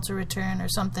your soul to return or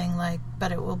something, like,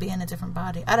 but it will be in a different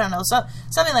body. I don't know,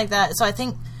 something like that. So I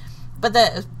think, but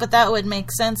that would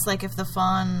make sense, like, if the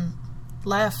fawn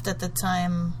left at the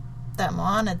time that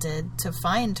Moana did to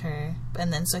find her,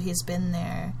 and then so he's been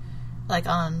there, like,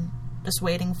 on just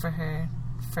waiting for her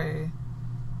for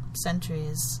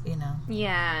centuries, you know.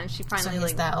 Yeah, and she finally, so he's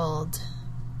like, that old.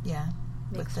 Yeah,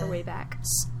 makes her way back,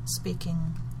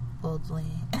 speaking oldly.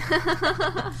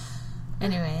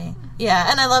 Anyway, yeah,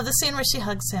 and I love the scene where she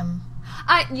hugs him.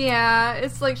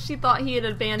 It's like she thought he had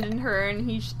abandoned her, and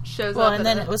he shows up. Well, and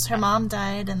then it was her mom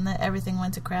died, and everything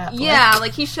went to crap. Yeah,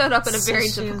 like he showed up at a very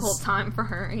difficult time for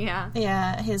her. Yeah.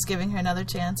 Yeah, he was giving her another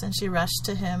chance, and she rushed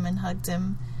to him and hugged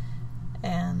him.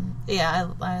 And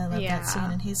yeah, I love that scene.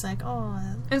 And he's like, "Oh."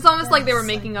 It's almost like they were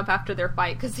making up after their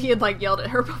fight because he had, like, yelled at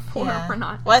her before for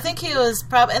not. Well, I think he was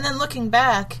probably. And then looking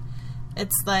back,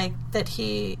 it's like that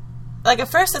he, like, at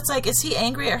first it's like, is he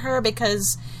angry at her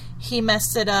because he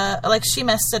messed it up, like, she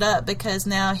messed it up because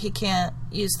now he can't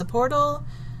use the portal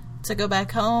to go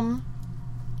back home,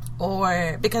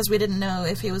 or because we didn't know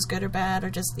if he was good or bad,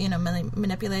 or just, you know,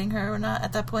 manipulating her or not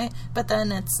at that point. But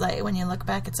then it's like, when you look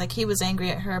back, it's like he was angry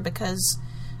at her because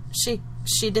she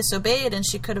disobeyed and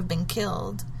she could have been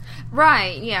killed.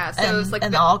 Right, yeah. So it was like,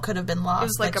 and all could have been lost. It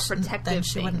was like a protective then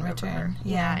she thing wouldn't return.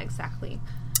 Yeah, exactly.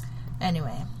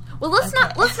 Anyway. Well, let's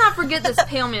not forget this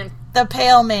Pale Man. The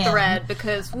Pale Man thread,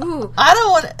 because woo. I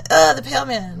don't want the Pale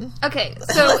Man. Okay,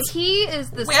 so he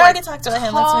is this, we already talked about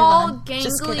him. Tall,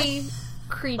 Let's move on. gangly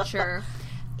creature.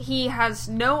 He has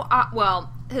no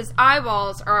his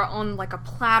eyeballs are on, like, a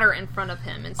platter in front of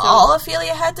him, and so all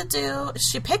Ophelia had to do,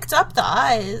 she picked up the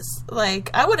eyes. Like,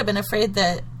 I would have been afraid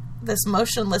that this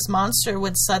motionless monster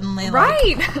would suddenly,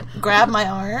 like, grab my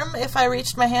arm if I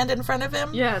reached my hand in front of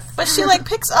him. Yes. But she, like,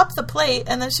 picks up the plate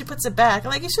and then she puts it back.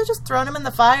 Like, you should have just thrown him in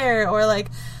the fire, or, like,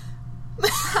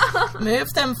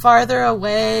 moved them farther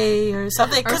away or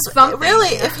something. Because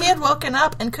really, if he had woken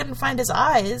up and couldn't find his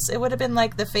eyes, it would have been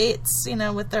like the Fates, you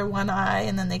know, with their one eye,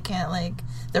 and then they can't, like,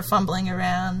 they're fumbling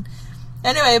around.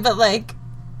 Anyway, but, like,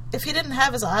 if he didn't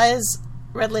have his eyes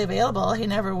readily available, he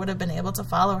never would have been able to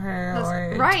follow her.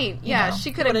 Or right, yeah, you know,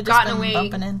 she could have gotten away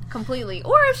completely.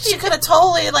 Or if she could have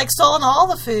totally, like, stolen all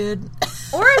the food.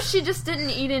 Or if she just didn't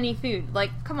eat any food.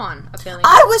 Like, come on, Ophelia.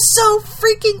 I was so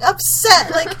freaking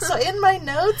upset. Like, so in my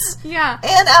notes, yeah,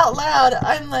 and out loud,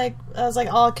 I was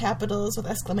like all capitals with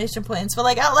exclamation points, but,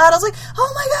 like, out loud I was like,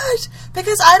 oh my gosh,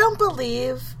 because I don't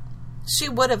believe she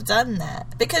would have done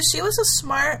that, because she was a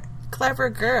smart, clever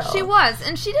girl. She was,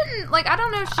 and she didn't, like, I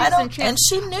don't know if she's and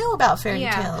she knew about fairy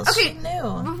tales. Okay, she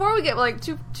knew. Before we get, like,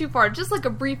 too far, just, like, a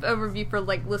brief overview for,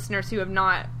 like, listeners who have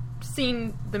not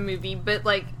seen the movie, but,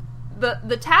 like,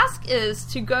 the task is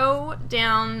to go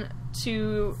down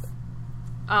to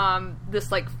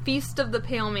this like feast of the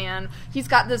Pale Man. He's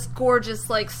got this gorgeous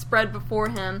like spread before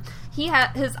him.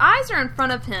 His eyes are in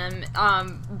front of him,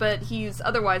 but he's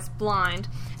otherwise blind.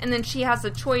 And then she has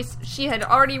a choice. She had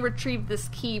already retrieved this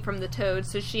key from the toad,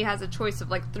 so she has a choice of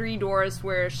like 3 doors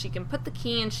where she can put the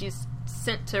key, and she's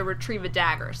sent to retrieve a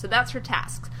dagger. So that's her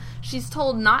task. She's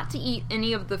told not to eat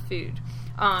any of the food,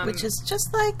 which is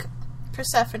just like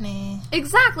Persephone.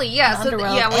 Exactly, yeah.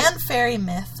 Underworld, and fairy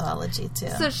mythology, too.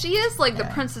 So she is like the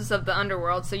princess of the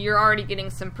underworld, so you're already getting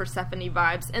some Persephone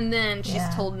vibes. And then she's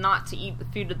told not to eat the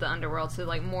food of the underworld, so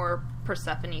like more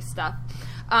Persephone stuff.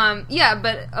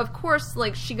 But of course,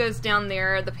 like, she goes down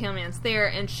there, the Pale Man's there,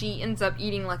 and she ends up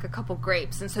eating like a couple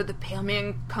grapes. And so the Pale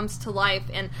Man comes to life,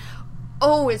 and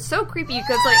oh, it's so creepy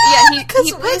because, like,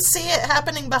 because we see it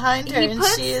happening behind her, and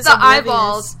she is the oblivious.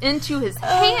 Eyeballs into his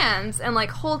hands and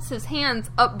like holds his hands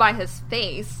up by his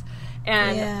face,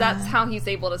 and that's how he's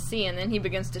able to see. And then he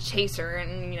begins to chase her,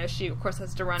 and she of course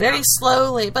has to run very out.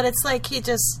 slowly, but it's like he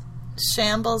just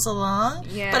shambles along.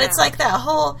 Yeah, but it's like that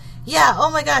whole oh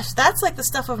my gosh, that's like the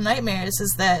stuff of nightmares.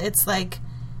 Is that it's like.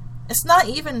 It's not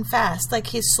even fast. Like,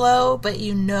 he's slow, but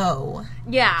he's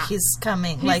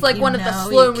coming. He's like one of the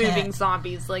slow-moving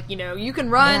zombies. Like, you can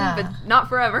run, but not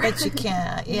forever. But you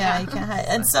can't. You can't hide.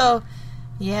 And so,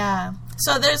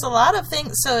 So there's a lot of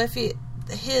things. So if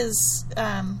his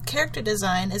character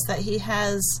design is that he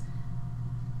has,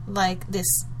 like, this,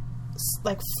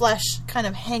 like, flesh kind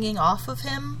of hanging off of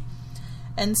him.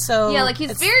 And so... Yeah, like,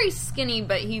 he's very skinny,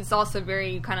 but he's also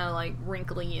very kind of, like,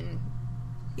 wrinkly and...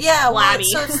 Yeah, well,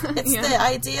 so it's the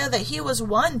idea that he was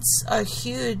once a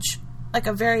huge, like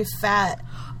a very fat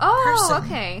person.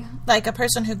 Okay. Like a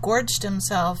person who gorged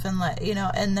himself and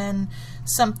and then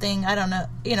something, I don't know,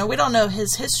 we don't know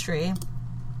his history,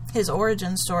 his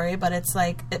origin story, but it's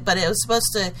like, but it was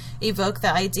supposed to evoke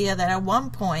the idea that at one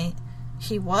point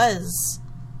he was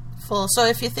full. So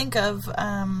if you think of,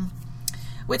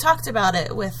 we talked about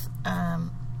it with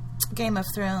Game of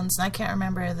Thrones, and I can't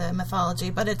remember the mythology,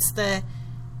 but it's the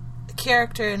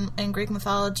character in Greek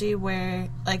mythology where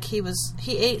like he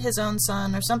ate his own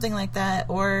son or something like that,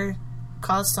 or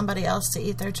caused somebody else to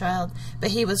eat their child,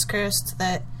 but he was cursed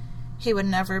that he would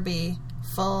never be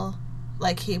full,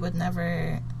 like he would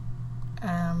never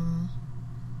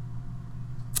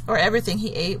or everything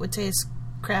he ate would taste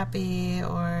crappy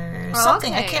or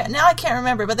something. Okay. I can't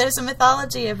remember, but there's a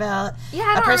mythology about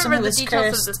a person who was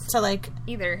cursed to like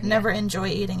either never enjoy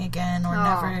eating again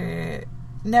or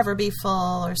never be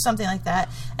full or something like that.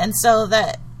 And so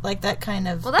that like that kind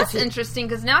of... Well, that's interesting,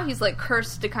 because now he's like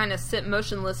cursed to kind of sit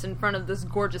motionless in front of this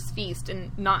gorgeous feast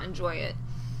and not enjoy it.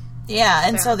 Yeah,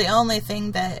 and so the only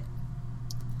thing that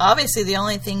at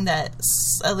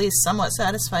least somewhat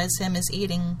satisfies him is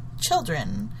eating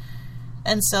children.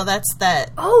 And so that's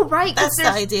that. Oh, right. That's the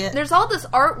idea. There's all this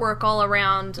artwork all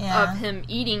around of him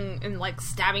eating and, like,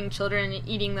 stabbing children and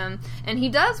eating them. And he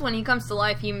does, when he comes to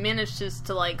life, he manages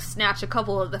to, like, snatch a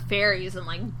couple of the fairies and,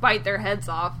 like, bite their heads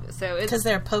off. So it's... Because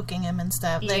they're poking him and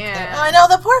stuff. Like, I know,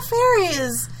 the poor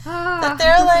fairies! That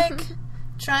they're, like,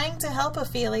 trying to help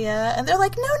Ophelia. And they're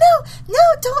like, no,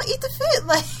 don't eat the food!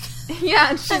 Like... Yeah,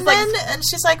 and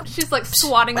she's like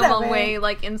swatting them away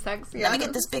like insects. Let me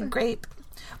get this big grape.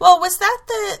 Well, was that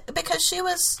because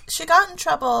she got in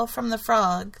trouble from the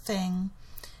frog thing,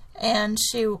 and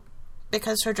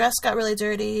because her dress got really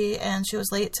dirty, and she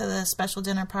was late to the special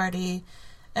dinner party,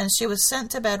 and she was sent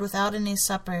to bed without any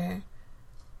supper,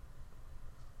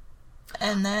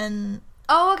 and then...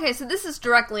 Oh, okay, so this is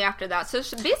directly after that. So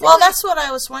basically... Well, that's what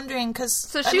I was wondering, because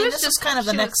this was kind of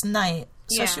the next night,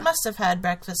 so she must have had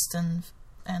breakfast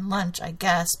and lunch, I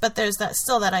guess, but there's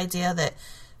still that idea that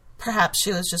perhaps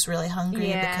she was just really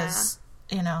hungry because,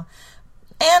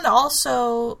 and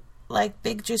also, like,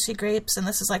 big juicy grapes, and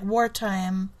this is, like,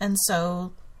 wartime, and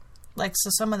so, like, so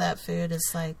some of that food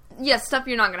is, like... Yeah, stuff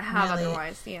you're not going to have really,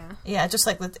 otherwise, yeah. Yeah, just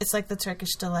like, it's like the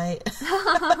Turkish delight.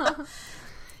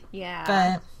 Yeah.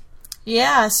 But,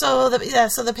 yeah, so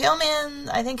the Pale Man,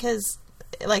 I think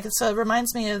so it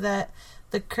reminds me of that,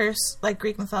 the curse, like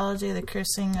Greek mythology, the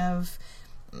cursing of...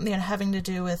 having to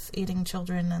do with eating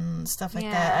children and stuff like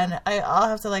that. And I'll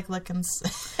have to, like, look and...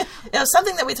 It was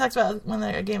something that we talked about when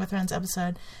the Game of Thrones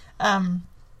episode. But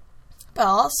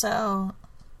also...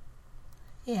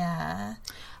 Yeah.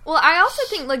 Well, I also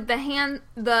think, like,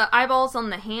 the eyeballs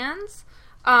on the hands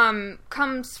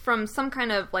comes from some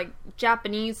kind of, like,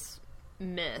 Japanese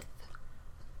myth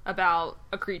about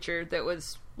a creature that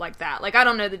was like that. Like, I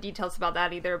don't know the details about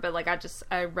that either, but, like,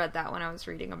 I read that when I was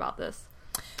reading about this.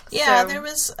 Yeah, so, there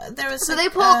was. So they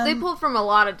pulled from a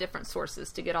lot of different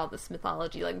sources to get all this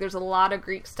mythology. Like, there's a lot of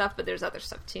Greek stuff, but there's other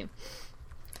stuff too.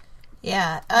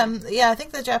 Yeah. I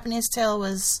think the Japanese tale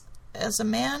was as a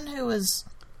man who was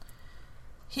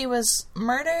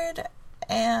murdered,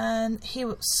 and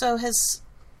I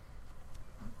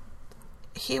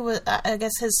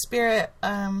guess his spirit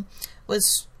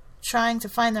was trying to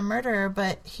find the murderer,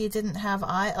 but he didn't have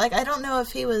eye. Like, I don't know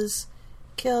if he was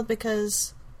killed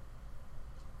because,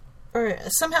 or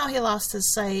somehow he lost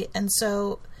his sight, and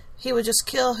so he would just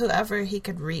kill whoever he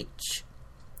could reach.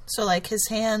 So, like, his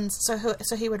hands, so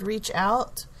he would reach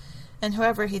out, and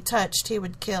whoever he touched, he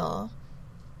would kill.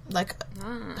 Like,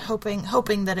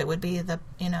 hoping that it would be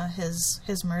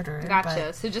his murderer.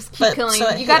 Gotcha. So just keep killing.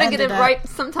 So you gotta get it right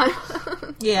sometime.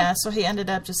 Yeah, so he ended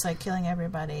up just, like, killing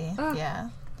everybody.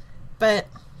 Yeah. But,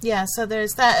 yeah, so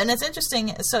there's that. And it's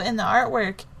interesting. So in the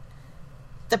artwork,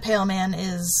 the Pale Man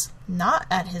is not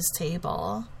at his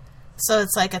table. So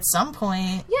it's like at some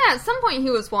point... Yeah, at some point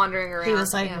he was wandering around. He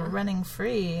was, like, running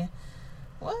free.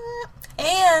 What?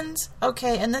 And,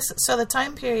 okay, and this... So the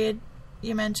time period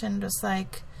you mentioned was,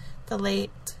 like, the late...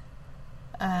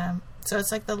 so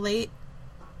it's, like, the late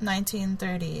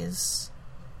 1930s.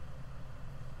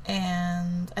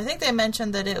 And I think they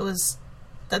mentioned that it was...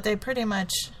 That they pretty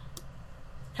much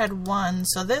had won.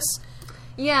 So this...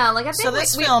 Yeah, like I think so.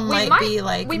 This film might be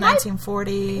like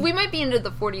 1940. We might be into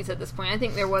the 40s at this point. I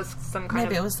think there was some kind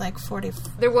maybe it was like 40.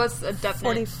 There was a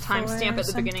definite timestamp at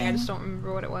the beginning. I just don't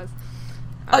remember what it was.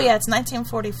 Oh yeah, it's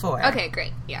 1944. Okay,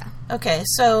 great. Yeah. Okay,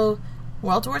 so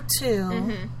World War II.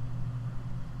 Mm-hmm.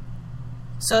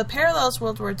 So it parallels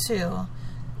World War II,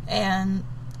 and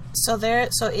so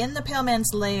in the Pale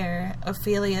Man's lair,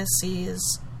 Ophelia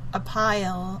sees a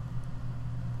pile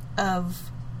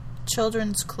of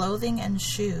children's clothing and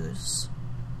shoes,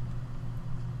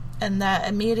 and that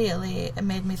immediately it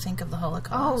made me think of the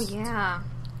Holocaust. Oh yeah,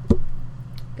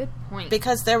 good point.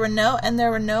 Because there were no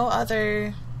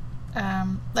other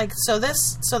so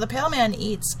the Pale Man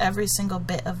eats every single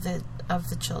bit of the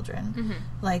children.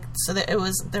 Mm-hmm. Like, so that it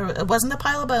wasn't a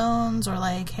pile of bones or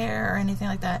like hair or anything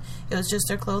like that. It was just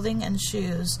their clothing and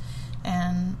shoes.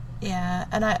 And yeah,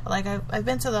 and I've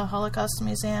been to the Holocaust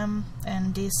Museum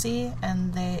in DC,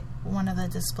 and one of the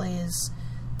displays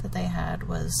that they had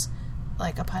was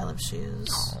like a pile of shoes,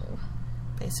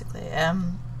 basically,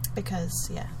 because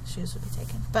shoes would be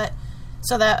taken. But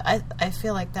so that I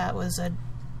feel like that was a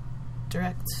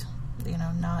direct,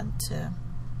 nod to,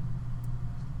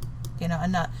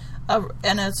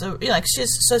 and it's like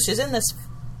she's in this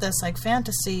like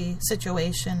fantasy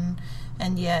situation,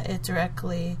 and yet it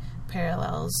directly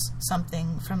parallels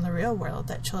something from the real world,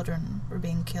 that children were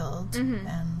being killed. Mm-hmm.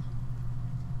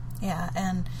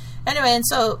 And anyway, and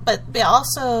so, but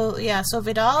also, so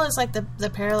Vidal is like the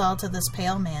parallel to this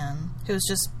Pale Man who's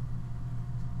just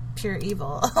pure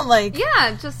evil. Like,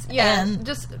 yes,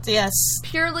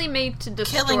 purely made to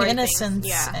destroy killing innocents.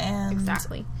 Yeah, and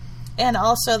exactly. And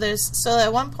also so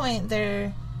at one point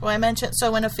I mentioned,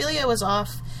 so when Ophelia was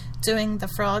off doing the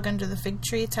frog under the fig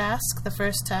tree task, the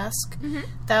first task, mm-hmm.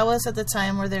 that was at the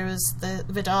time where there was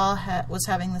Vidal was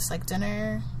having this like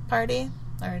dinner party,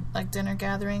 or like dinner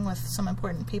gathering with some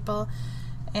important people,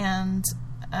 and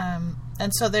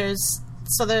so there's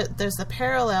the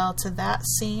parallel to that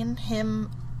scene,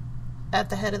 him at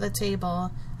the head of the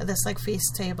table, at this like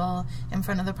feast table in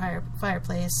front of the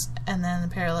fireplace, and then the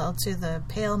parallel to the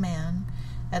Pale Man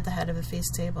at the head of the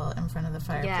feast table in front of the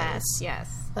fireplace. Yes.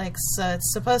 Like, so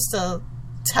it's supposed to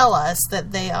tell us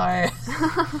that they are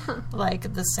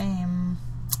like the same.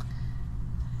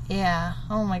 Yeah.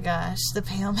 Oh my gosh, the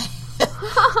Pale Man.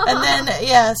 And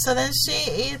then so then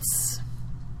she eats,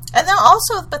 and then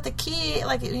also, but the key,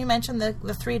 like you mentioned,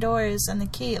 the three doors and the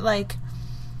key, like.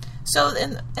 So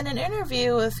in an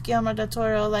interview with Guillermo del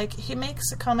Toro, like, he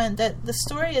makes a comment that the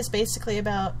story is basically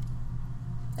about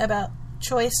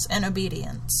choice and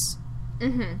obedience.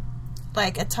 Mm-hmm.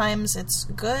 Like, at times it's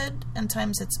good, and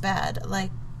times it's bad.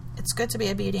 Like, it's good to be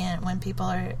obedient when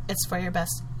it's for your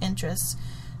best interests,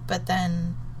 but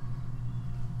then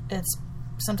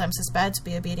sometimes it's bad to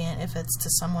be obedient if it's to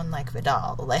someone like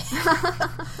Vidal. Like,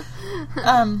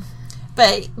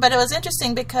 but it was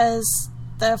interesting because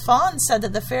the fawn said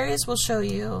that the fairies will show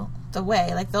you the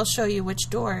way. Like, they'll show you which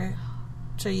door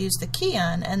to use the key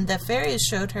on, and the fairies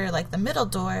showed her like the middle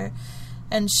door,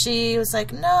 and she was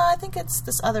like, no, I think it's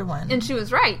this other one. And she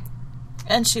was right.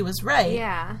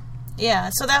 Yeah,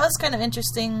 so that was kind of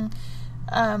interesting.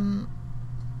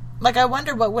 Like, I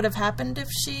wonder what would have happened if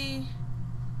she...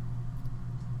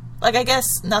 Like, I guess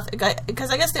nothing...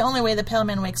 Because I guess the only way the Pale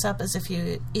Man wakes up is if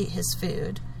you eat his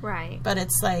food. Right. But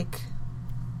it's like...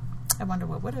 I wonder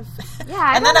what would have.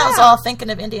 Yeah, and then I was all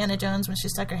thinking of Indiana Jones when she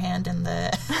stuck her hand in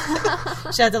the.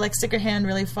 She had to like stick her hand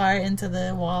really far into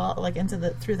the wall, like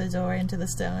through the door into the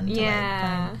stone. To, like,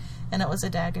 find, and it was a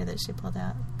dagger that she pulled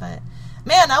out. But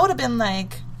man, I would have been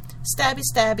like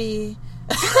stabby.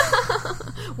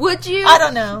 Would you? I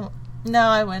don't know. No,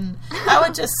 I wouldn't. I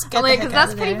would just get like, because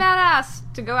that's pretty badass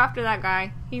to go after that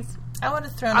guy. I would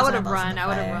have thrown. I would have run. I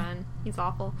would have run. He's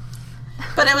awful.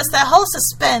 But it was that whole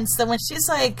suspense that when she's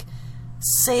like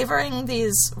savoring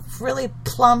these really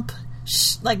plump,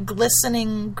 like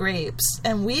glistening grapes,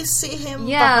 and we see him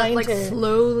behind like her,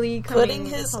 slowly putting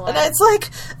his, and it's like,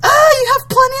 you have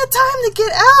plenty of time to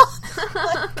get out.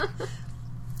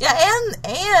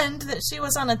 And that she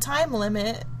was on a time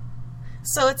limit.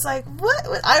 So it's like, what?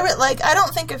 I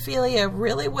don't think Ophelia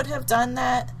really would have done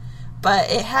that,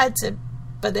 but it had to.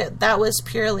 But that was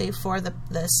purely for the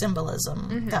symbolism.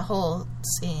 Mm-hmm. That whole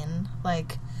scene,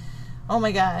 like, oh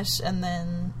my gosh! And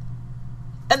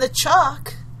the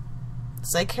chalk.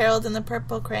 It's like Harold and the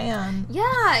Purple Crayon.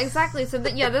 Yeah, exactly. So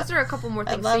those are a couple more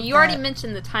things. So you already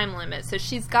mentioned the time limit. So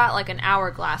she's got like an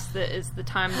hourglass that is the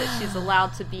time that she's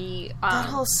allowed to be. That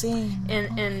whole scene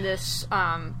in this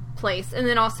place, and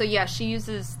then also she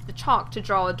uses the chalk to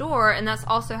draw a door, and that's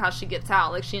also how she gets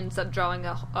out. Like she ends up drawing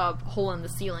a hole in the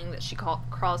ceiling that she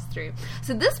crawls through.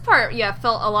 So this part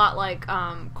felt a lot like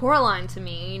Coraline to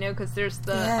me, because there's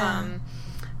the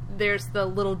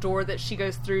little door that she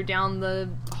goes through down the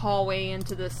hallway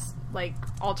into this like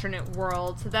alternate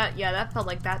world. So that felt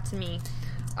like that to me.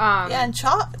 And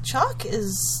chalk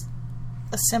is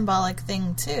a symbolic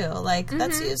thing too. Like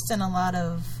that's used in a lot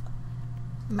of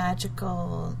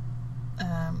magical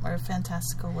or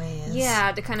fantastical ways.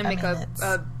 Yeah, to kind of make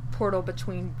a portal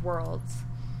between worlds.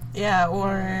 Yeah,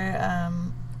 or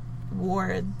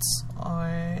wards,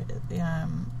 or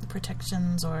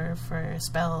protections, or for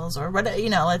spells, or what,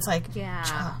 it's like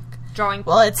chalk. Drawing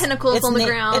pinnacles on the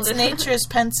ground. It's nature's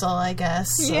pencil, I guess.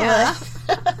 Yeah.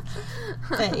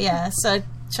 But so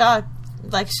chalk,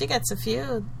 like she gets a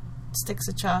few sticks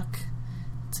of chalk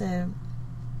to,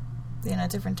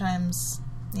 different times.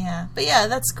 Yeah. But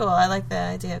that's cool. I like the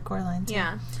idea of Coraline too.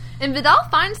 Yeah. And Vidal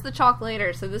finds the chalk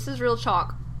later, so this is real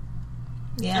chalk.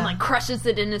 Yeah. And like crushes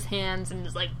it in his hands and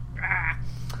is like, ah.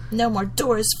 No more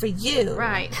doors for you.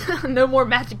 Right. No more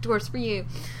magic doors for you.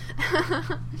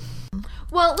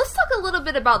 Well, let's talk a little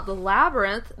bit about the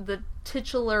labyrinth, the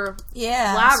titular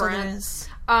labyrinth.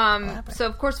 So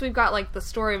of course we've got like the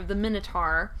story of the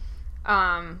Minotaur,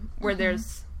 where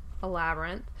there's a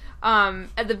labyrinth.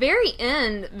 At the very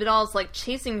end, Vidal's like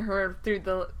chasing her through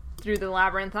the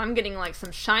labyrinth. I'm getting like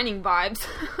some Shining vibes.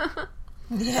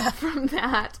 From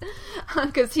that,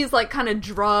 because he's like kind of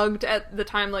drugged at the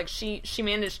time. Like she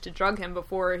managed to drug him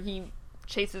before he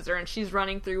chases her, and she's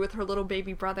running through with her little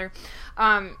baby brother,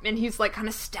 and he's like kind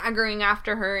of staggering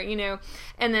after her,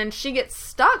 and then she gets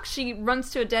stuck. She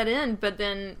runs to a dead end, but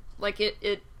then like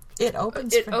it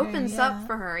opens up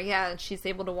for her, and she's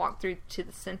able to walk through to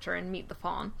the center and meet the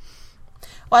fawn.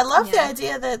 Well, I love the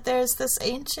idea that there's this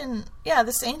ancient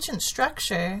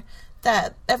structure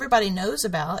that everybody knows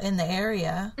about in the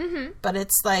area, but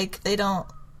it's like they don't.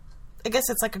 I guess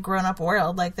it's like a grown-up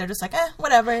world. Like they're just like,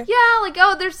 whatever. Yeah, like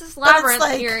there's this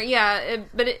labyrinth here. Yeah,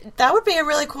 that would be a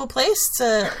really cool place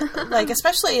to like,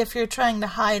 especially if you're trying to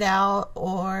hide out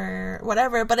or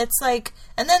whatever. But it's like,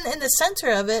 and then in the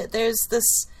center of it, there's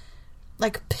this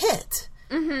like pit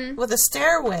with a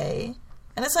stairway,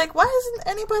 and it's like, why isn't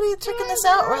anybody checking this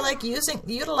out or like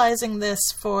utilizing this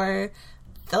for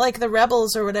the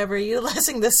rebels or whatever,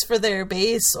 utilizing this for their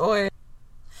base? Or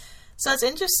so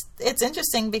it's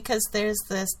interesting because there's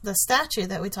the statue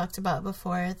that we talked about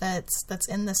before that's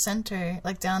in the center,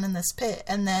 like down in this pit,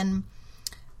 and then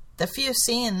the few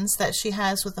scenes that she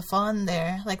has with the fawn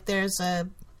there, like there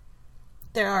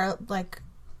are like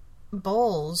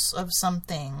bowls of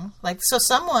something, like, so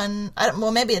someone,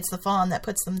 maybe it's the fawn that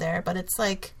puts them there, but it's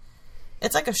like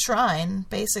a shrine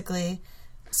basically.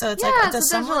 So it's like, does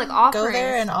someone like go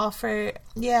there and offer?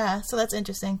 Yeah, so that's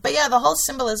interesting. But the whole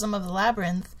symbolism of the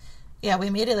labyrinth, we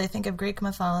immediately think of Greek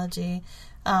mythology,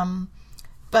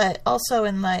 but also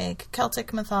in like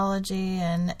Celtic mythology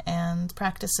and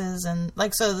practices, and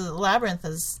like, so the labyrinth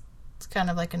is kind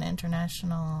of like an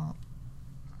international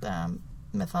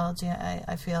mythology,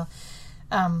 I feel.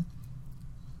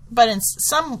 But in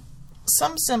some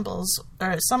symbols,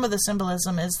 or some of the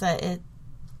symbolism is that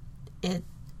it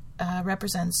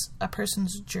represents a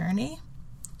person's journey,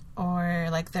 or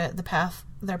like their path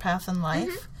in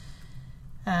life,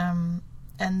 and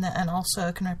also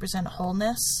it can represent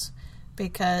wholeness,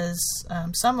 because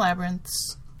some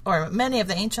labyrinths, or many of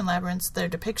the ancient labyrinths, their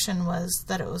depiction was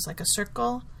that it was like a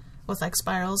circle with like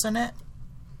spirals in it.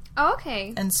 Oh,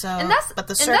 okay. And so, but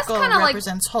the and circle that's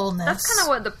represents wholeness. That's kind of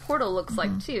what the portal looks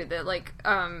like too. That like,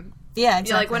 yeah,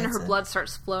 exactly. Like when her blood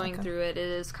starts flowing through it, it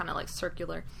is kind of like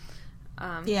circular.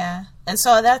 Yeah, and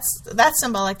so that's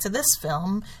symbolic to this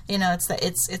film. You know,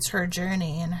 it's her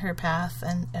journey and her path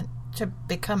and to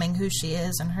becoming who she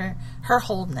is and her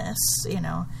wholeness. You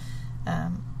know,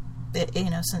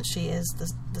 since she is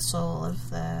the soul of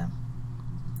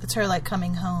it's her like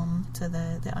coming home to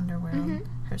the underworld.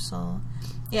 Her soul.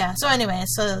 Yeah. So anyway,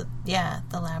 the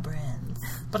labyrinth.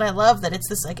 But I love that it's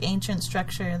this like ancient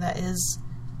structure that is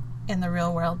in the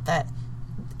real world that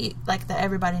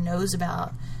everybody knows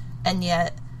about, and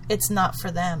yet it's not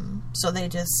for them. So they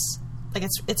just like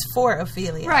it's for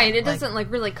Ophelia. Right. It doesn't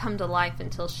like really come to life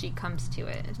until she comes to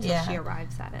it. Until she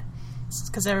arrives at it.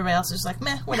 Because everybody else is just like,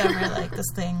 meh, whatever. Like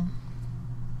this thing.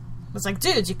 It's like,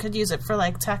 dude, you could use it for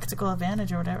like tactical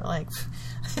advantage or whatever. Like,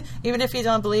 even if you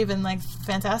don't believe in like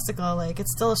fantastical, like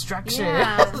it's still a structure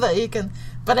that you can.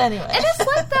 But anyway, and it's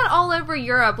like that all over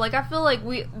Europe. Like I feel like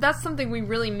that's something we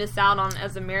really miss out on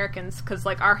as Americans because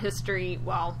like our history,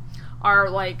 our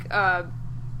like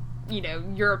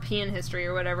European history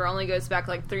or whatever only goes back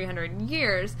like 300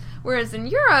 years, whereas in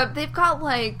Europe they've got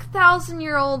like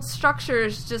 1,000-year-old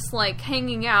structures just like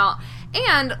hanging out.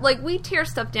 And, like, we tear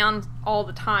stuff down all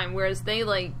the time, whereas they,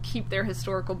 like, keep their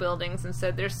historical buildings, and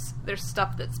so there's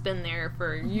stuff that's been there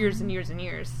for years and years and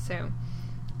years. So,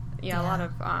 a lot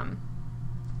of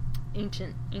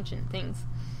ancient things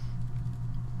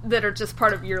that are just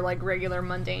part of your, like, regular,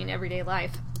 mundane, everyday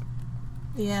life.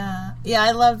 Yeah. Yeah,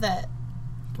 I love that,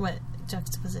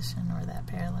 juxtaposition or that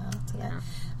parallel to that.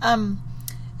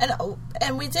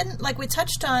 And we didn't, like, we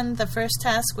touched on the first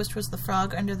task, which was the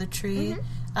frog under the tree.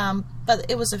 But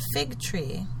it was a fig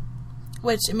tree,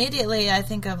 which immediately I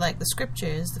think of like the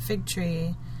scriptures. The fig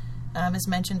tree is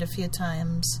mentioned a few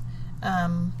times,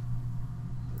 and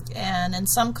in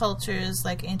some cultures,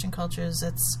 like ancient cultures,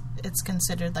 it's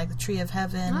considered like the tree of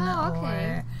heaven,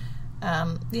 or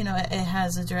it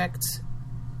has a direct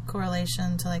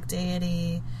correlation to like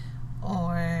deity,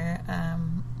 or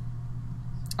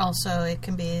also it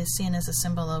can be seen as a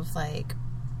symbol of like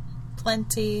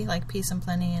plenty, like peace and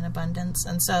plenty and abundance.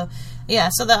 And so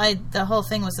the whole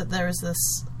thing was that there was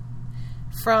this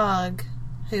frog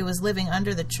who was living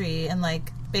under the tree and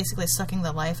like basically sucking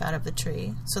the life out of the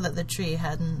tree so that the tree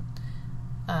hadn't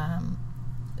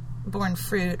borne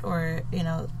fruit, or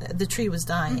the tree was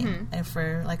dying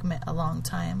for like a long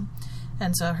time.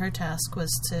 And so her task was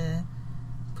to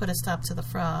put a stop to the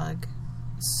frog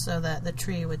so that the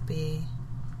tree would be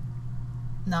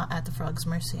not at the frog's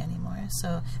mercy anymore.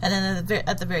 So, and then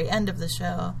at the very end of the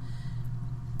show,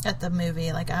 at the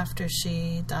movie, like after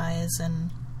she dies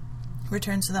and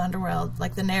returns to the underworld,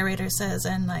 like the narrator says,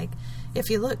 and like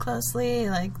if you look closely,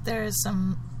 like there's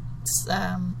some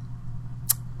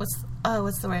what's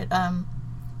the word,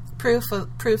 proof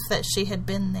that she had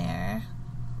been there,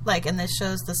 like, and this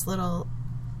shows this little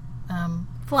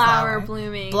flower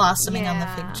blossoming on the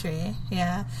fig tree.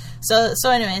 Yeah. So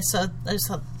anyway, so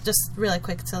just really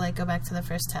quick to like go back to the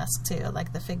first task too,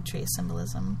 like the fig tree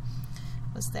symbolism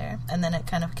was there, and then it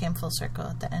kind of came full circle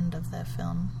at the end of the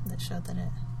film that showed that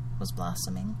it was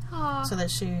blossoming. Aww. So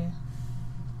that she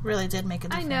really did make a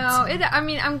difference. I know.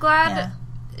 I'm glad that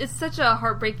it's such a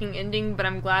heartbreaking ending, but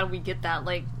I'm glad we get that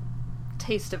like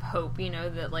taste of hope,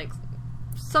 that like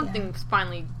something's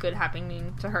finally good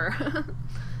happening to her.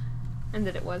 And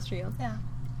that it was real. Yeah.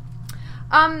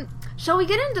 Shall we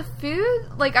get into food?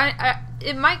 Like,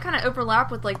 it might kind of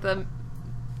overlap with like the,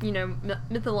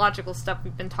 mythological stuff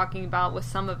we've been talking about with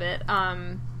some of it.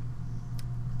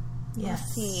 Yes.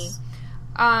 Let's see.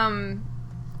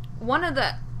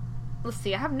 Let's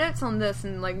see. I have notes on this,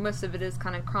 and like most of it is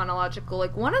kind of chronological.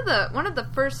 Like one of the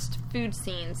first food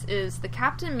scenes is the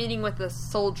captain meeting with a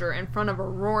soldier in front of a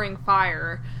roaring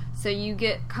fire. So you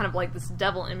get kind of like this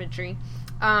devil imagery.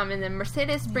 And then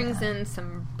Mercedes brings in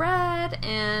some bread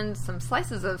and some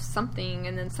slices of something,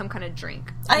 and then some kind of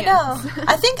drink. I know.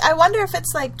 I wonder if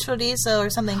it's like chorizo or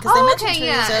something, because they mentioned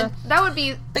chorizo. Yeah. That would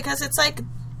be, because it's like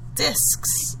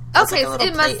discs. Okay,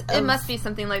 like it must be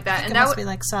something like that, and that would be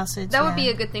like sausage. That would be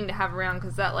a good thing to have around,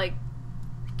 because that like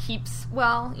keeps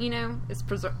is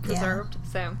preserved.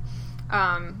 So,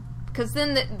 because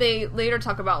then they later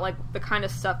talk about like the kind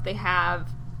of stuff they have,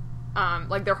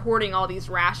 like they're hoarding all these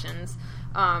rations.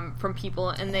 From people,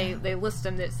 and they list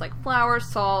them. It's like flour,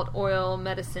 salt, oil,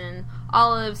 medicine,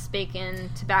 olives, bacon,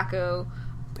 tobacco,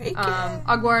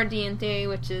 aguardiente,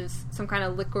 which is some kind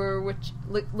of liquor, which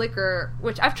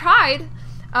I've tried.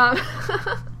 I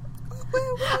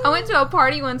went to a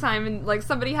party one time, and like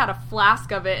somebody had a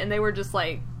flask of it, and they were just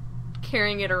like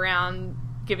carrying it around,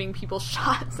 giving people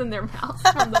shots in their mouths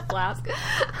from the flask.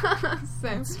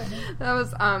 So that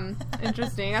was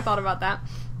interesting. I thought about that.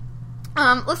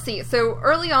 Let's see. So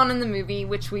early on in the movie,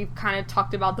 which we've kind of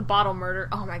talked about, the bottle murder.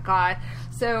 Oh my god.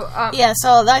 So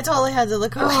so I totally had to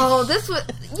look away. Oh, this was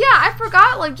I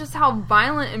forgot like just how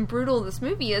violent and brutal this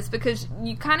movie is, because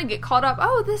you kind of get caught up.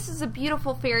 Oh, this is a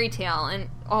beautiful fairy tale, and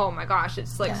oh my gosh,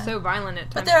 it's like so violent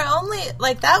at times. But there are only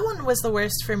like that one was the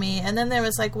worst for me, and then there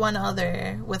was like one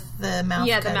other with the mouth.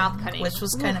 Yeah, cutting, the mouth cutting, which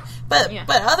was kind of but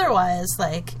otherwise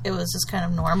like it was just kind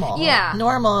of normal. Yeah,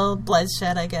 normal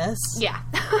bloodshed, I guess. Yeah.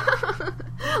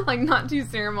 Like, not too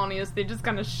ceremonious. They just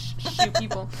kind of shoot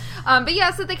people. But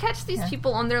yeah, so they catch these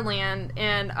people on their land,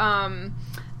 and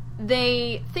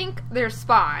they think they're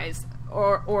spies,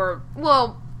 or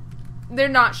well, they're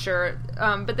not sure.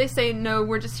 But they say, no,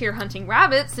 we're just here hunting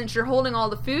rabbits since you're holding all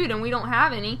the food and we don't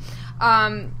have any.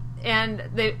 And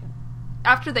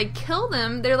after they kill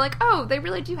them, they're like, oh, they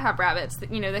really do have rabbits.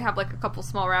 You know, they have like a couple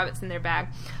small rabbits in their bag.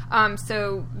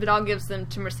 So Vidal gives them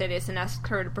to Mercedes and asks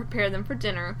her to prepare them for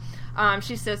dinner.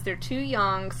 She says they're too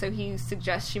young, so he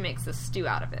suggests she makes a stew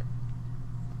out of it.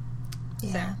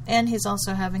 Yeah, so. And he's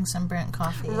also having some burnt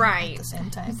coffee at the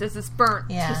same time. He says it's burnt.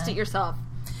 Taste it yourself.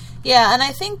 Yeah, and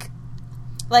I think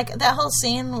like that whole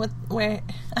scene where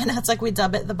I know it's like we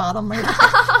dub it the bottle murder,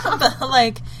 but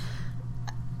like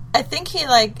I think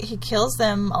he kills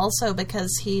them also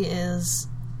because he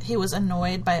was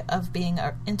annoyed of being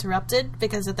interrupted,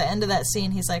 because at the end of that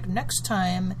scene he's like, next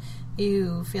time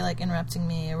you feel like interrupting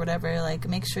me or whatever, like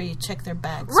make sure you check their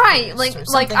bags right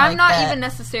first, like I'm not even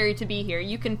necessary to be here,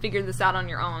 you can figure this out on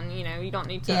your own, you know, you don't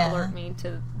need to alert me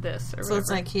to this or so whatever.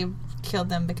 It's like he killed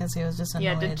them because he was just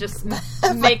annoyed to just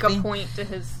make a point to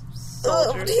his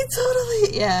soldiers. He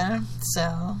totally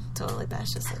so totally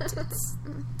bashes its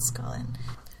skull in.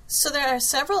 So there are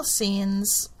several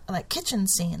scenes, like kitchen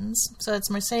scenes. So it's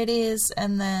Mercedes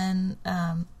and then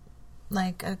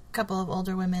like a couple of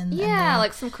older women. Yeah,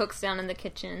 like some cooks down in the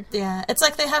kitchen. Yeah, it's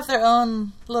like they have their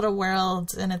own little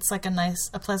world, and it's like a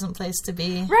pleasant place to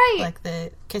be. Right. Like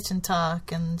the kitchen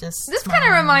talk and just. This kind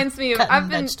of reminds me of I've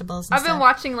been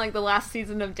watching like the last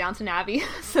season of Downton Abbey,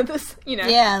 so this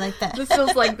like that. This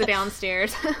feels like the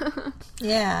downstairs.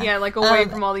 Yeah, like away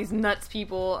from all these nuts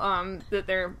people that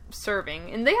they're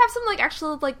serving, and they have some like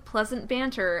actual like pleasant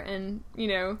banter, and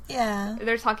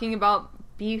they're talking about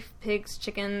beef, pigs,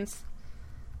 chickens.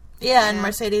 Yeah, and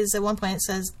Mercedes at one point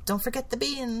says, "Don't forget the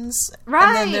beans." Right.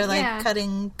 And then they're like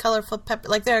cutting colorful pepper.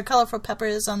 Like there are colorful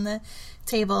peppers on the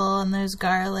table, and there's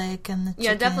garlic and the chicken.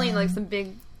 Yeah, definitely like some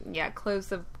big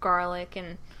cloves of garlic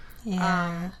and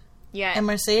And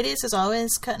Mercedes is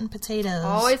always cutting potatoes.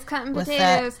 Always cutting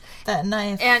potatoes. That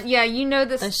knife. And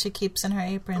this that she keeps in her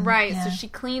apron. Right. Yeah. So she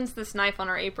cleans this knife on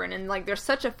her apron, and like there's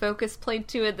such a focus played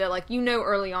to it that like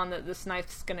early on that this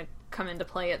knife's gonna come into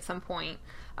play at some point.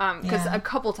 Because a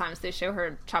couple times they show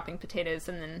her chopping potatoes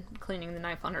and then cleaning the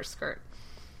knife on her skirt.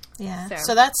 Yeah.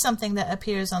 So that's something that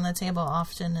appears on the table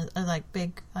often, like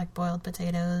big, like boiled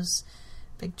potatoes,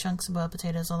 big chunks of boiled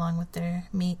potatoes along with their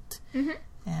meat,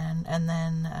 and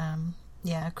then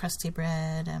crusty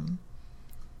bread, and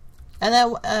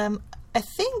then I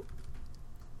think.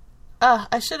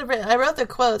 I should have written. I wrote the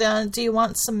quote down. Do you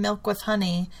want some milk with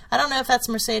honey? I don't know if that's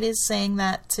Mercedes saying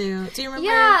that to. Do you remember?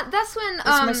 Yeah, that's when.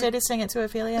 Is Mercedes saying it to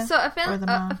Ophelia? So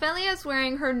Ophelia is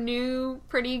wearing her new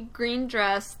pretty green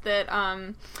dress that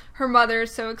her mother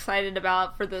is so excited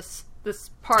about for this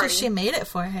party. Because she made it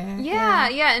for her.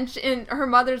 Yeah, and her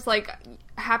mother's like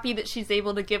happy that she's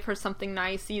able to give her something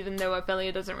nice, even though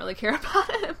Ophelia doesn't really care about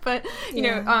it. But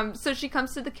so she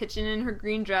comes to the kitchen in her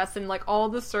green dress, and like all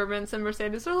the servants and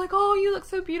Mercedes are like, "Oh, you look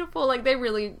so beautiful!" Like they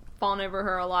really fawn over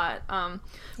her a lot,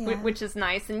 which is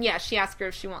nice. And she asks her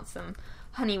if she wants some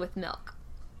honey with milk.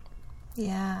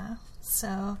 Yeah.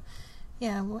 So,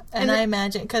 and I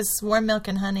imagine because warm milk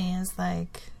and honey is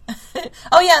like,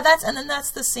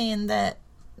 that's the scene that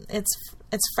it's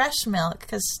fresh milk,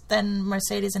 because then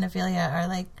Mercedes and Ophelia are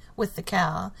like with the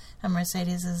cow, and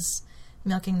Mercedes is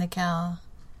milking the cow,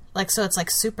 like, so it's like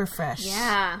super fresh,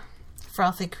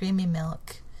 frothy, creamy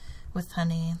milk with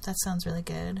honey. That sounds really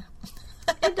good.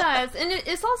 It does, and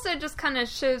it's also just kind of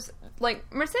shows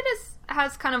like Mercedes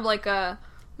has kind of like a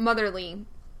motherly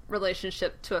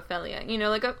relationship to Ophelia.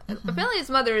 Ophelia's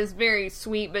mother is very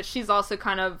sweet, but she's also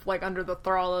kind of like under the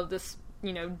thrall of this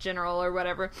general or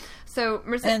whatever. So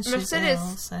Mercedes,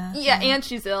 and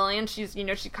she's ill, and she's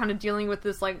she's kind of dealing with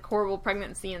this like horrible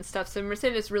pregnancy and stuff. So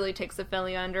Mercedes really takes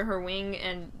Ophelia under her wing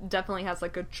and definitely has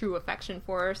like a true affection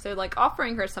for her. So like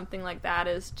offering her something like that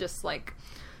is just like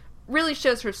really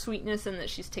shows her sweetness and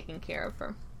that she's taking care of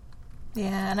her.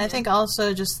 Yeah, and I think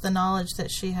also just the knowledge that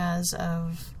she has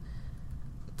of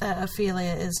that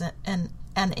Ophelia is an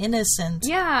innocent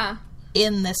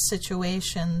in this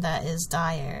situation that is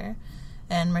dire.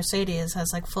 And Mercedes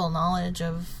has, like, full knowledge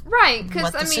of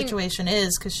what the situation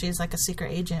is, because she's, like, a secret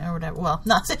agent or whatever. Well,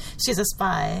 not she's a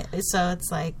spy. So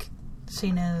it's like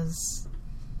she knows,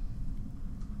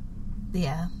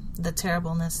 the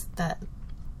terribleness that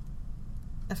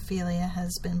Ophelia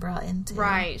has been brought into.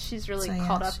 Right. She's really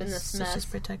caught up in this mess. So she's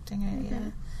protecting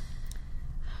her,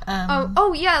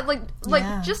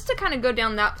 just to kind of go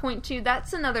down that point, too,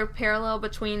 that's another parallel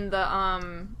between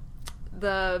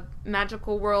the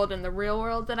magical world and the real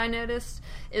world that I noticed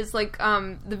is like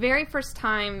the very first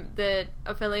time that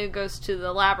Ophelia goes to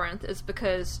the labyrinth is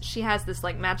because she has this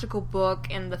like magical book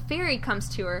and the fairy comes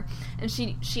to her and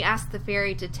she asks the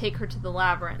fairy to take her to the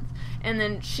labyrinth, and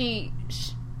then she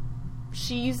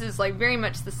uses like very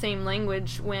much the same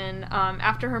language when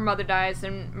after her mother dies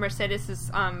and Mercedes is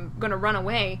gonna run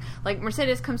away. Like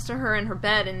Mercedes comes to her in her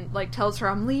bed and like tells her,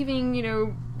 "I'm leaving,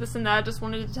 this and that. I just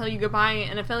wanted to tell you goodbye."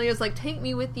 And Ophelia's like, "Take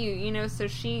me with you," So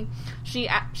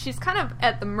she's kind of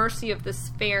at the mercy of this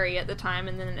fairy at the time,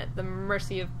 and then at the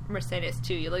mercy of Mercedes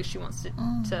too. Like she wants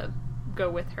to go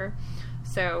with her.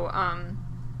 So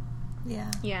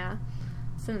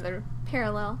it's another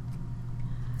parallel.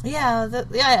 Yeah,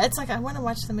 it's like I want to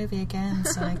watch the movie again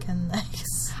so I can.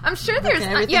 I'm sure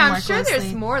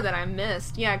there's more that I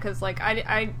missed. Yeah, because like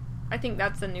I think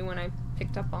that's a new one I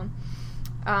picked up on.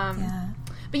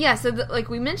 But yeah, so like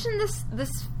we mentioned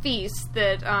this feast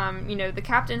that the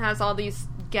captain has all these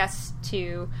guests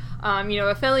to.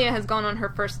 Ophelia has gone on her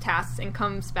first tasks and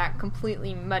comes back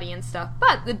completely muddy and stuff.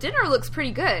 But the dinner looks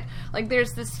pretty good. Like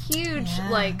there's this huge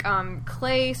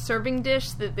clay serving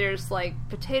dish that there's like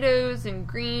potatoes and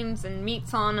greens and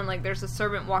meats on, and like there's a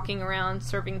servant walking around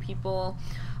serving people.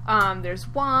 There's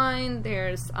wine.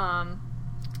 There's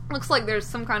looks like there's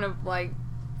some kind of like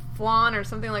flan or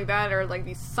something like that, or like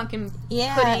these sunken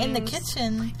puddings. In the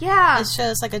kitchen. Yeah, it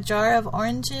shows like a jar of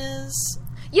oranges.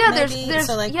 Yeah, maybe. there's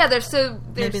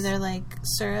maybe they're like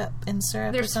syrup or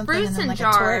something. There's and fruits then, in like,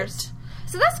 jars. A tort.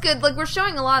 So that's good. Like we're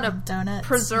showing a lot of donuts,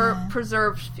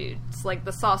 preserved foods, like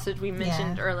the sausage we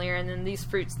mentioned earlier, and then these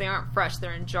fruits, they aren't fresh;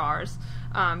 they're in jars.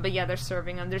 But yeah, they're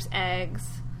serving them. There's eggs.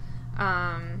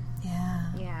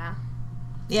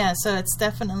 Yeah. So it's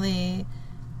definitely.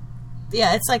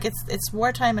 Yeah, it's like it's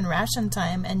wartime and ration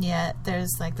time, and yet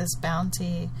there's like this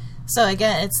bounty. So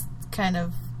again, it's kind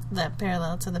of that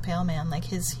parallel to the Pale Man, like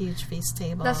his huge feast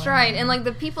table. That's right, and like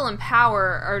the people in power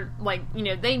are like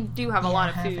they do have a lot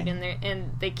of food,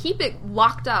 and they keep it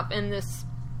locked up in this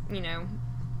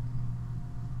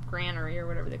granary or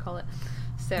whatever they call it.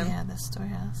 So the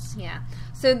storehouse. Yeah.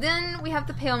 So then we have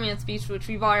the Pale Man speech, which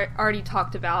we've already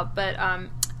talked about, but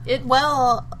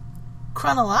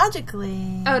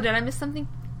chronologically. Oh, did I miss something?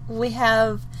 We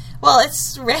have. Well,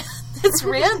 it's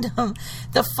random.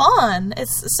 The faun.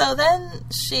 So then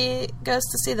she goes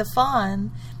to see the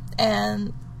faun,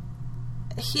 and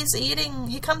he's eating.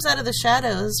 He comes out of the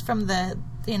shadows from the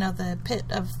the pit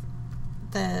of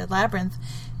the labyrinth,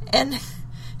 and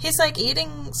he's like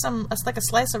eating like a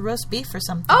slice of roast beef or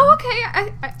something. Oh,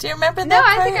 okay. Do you remember that? No,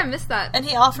 part? I think I missed that. And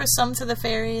he offers some to the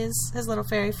fairies, his little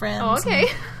fairy friends. Oh, okay.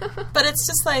 But it's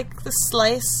just like the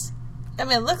slice. I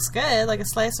mean, it looks good, like a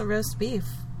slice of roast beef.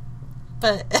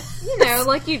 But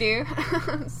like you do.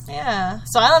 Yeah.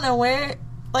 So I don't know where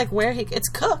it's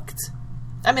cooked.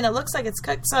 I mean, it looks like it's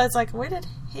cooked. So it's like, where did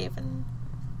he even?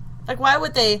 Like, why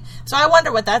would they? So I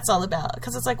wonder what that's all about.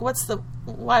 Because it's like,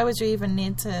 why would you even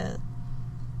need to?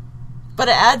 But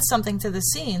it adds something to the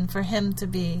scene for him to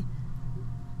be,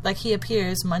 like, he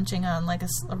appears munching on, like,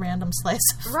 a random slice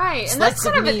of right, and that's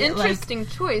kind of meat, an interesting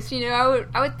choice,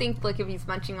 I would think, like, if he's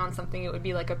munching on something, it would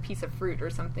be, like, a piece of fruit or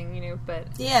something, but...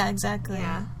 Yeah, exactly.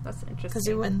 Yeah, that's interesting. Because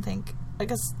you wouldn't think... I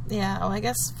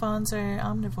guess fawns are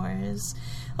omnivores.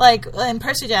 Like, in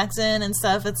Percy Jackson and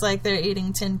stuff, it's like they're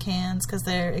eating tin cans because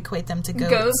they equate them to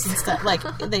goats and stuff. Like,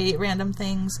 they eat random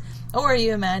things. Or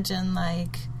you imagine,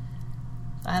 like...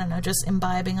 I don't know, just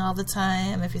imbibing all the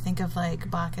time, if you think of, like,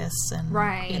 Bacchus and,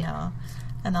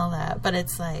 and all that. But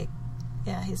it's like,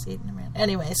 yeah, he's eating them around.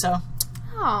 Anyway, so...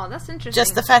 Oh, that's interesting.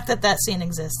 Just the fact that scene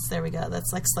exists, there we go.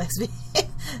 That's like slice meat. I'm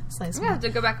going to have to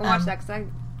go back and watch that, because I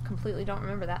completely don't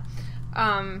remember that.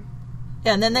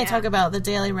 Yeah, and then they talk about the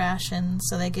daily ration,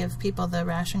 so they give people the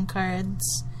ration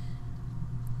cards.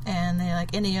 And they're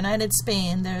like, in the United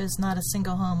Spain, there is not a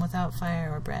single home without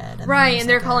fire or bread. And and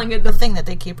they're calling it the thing that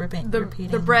they keep repeating.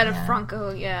 The bread of Franco,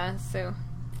 so.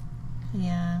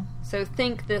 Yeah. So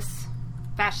thank this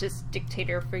fascist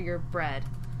dictator for your bread.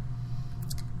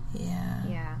 Yeah.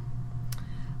 Yeah.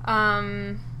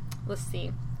 Let's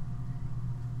see.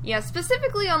 Yeah,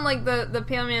 specifically on, like, the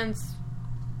Pale Man's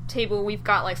table, we've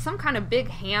got, like, some kind of big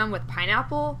ham with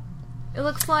pineapple, it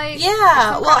looks like.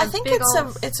 Yeah, well, I think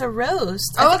it's a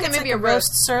roast. Oh, I think okay, it's maybe like a a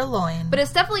roast sirloin. But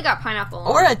it's definitely got pineapple on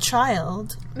Or it. a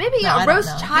child. Maybe No, a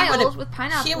roast child with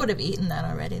pineapple. He would have eaten that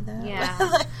already, though. Yeah.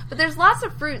 But there's lots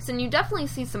of fruits, and you definitely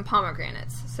see some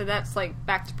pomegranates. So that's, like,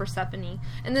 back to Persephone.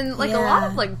 And then, like, a lot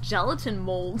of, like, gelatin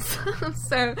molds.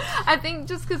 So I think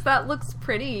just because that looks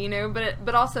pretty, you know,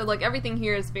 but also, like, everything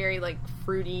here is very, like,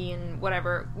 fruity and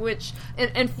whatever, which,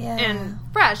 and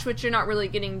fresh, which you're not really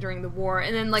getting during the war.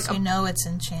 And then, like... So you know it's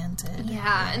enchanted.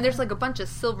 Yeah, and there's, like, a bunch of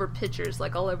silver pitchers,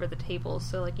 like, all over the table.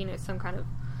 So, like, you know, some kind of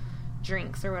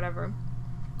drinks or whatever.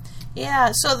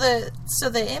 Yeah, so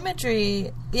the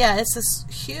imagery, yeah, it's this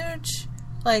huge,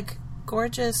 like,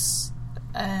 gorgeous,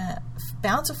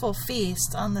 bountiful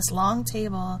feast on this long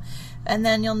table, and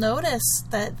then you'll notice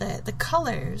that the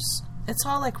colors, it's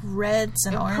all like reds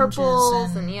and oranges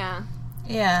purples and yeah,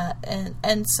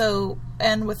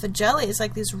 and with the jellies,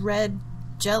 like these red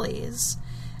jellies,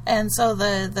 and so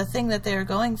the thing that they were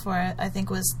going for, I think,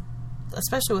 was,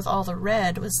 especially with all the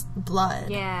red, was blood.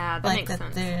 Yeah, that like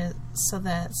makes sense. So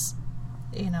that's,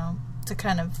 you know, to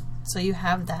kind of, so you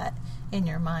have that in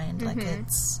your mind, like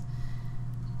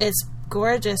it's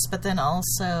gorgeous, but then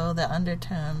also the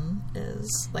undertone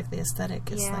is like the aesthetic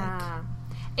is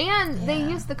and they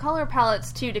use the color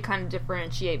palettes too to kind of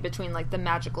differentiate between like the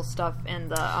magical stuff and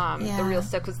the real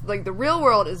stuff, because like the real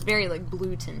world is very like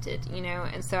blue tinted, you know,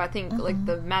 and so I think like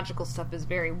the magical stuff is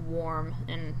very warm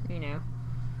and, you know,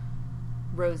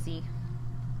 rosy,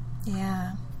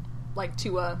 like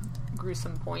to a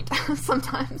gruesome point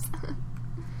sometimes.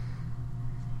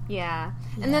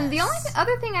 And then the only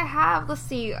other thing I have, let's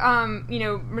see, you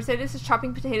know, Mercedes is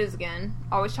chopping potatoes again,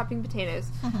 always chopping potatoes.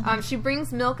 She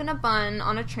brings milk in a bun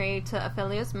on a tray to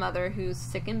Ophelio's mother, who's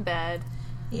sick in bed.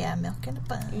 Yeah, milk in a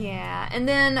bun. Yeah, and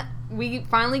then we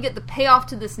finally get the payoff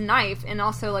to this knife, and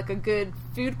also like a good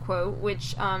food quote,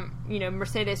 which, you know,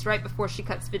 Mercedes, right before she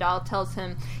cuts Vidal, tells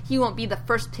him he won't be the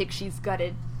first pig she's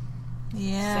gutted.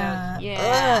 Yeah. So,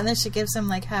 and then she gives him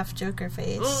like half Joker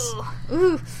face.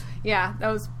 Ooh. Yeah, that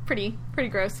was pretty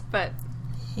gross, but...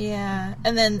 Yeah,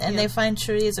 and then they find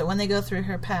chorizo. When they go through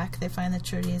her pack, they find the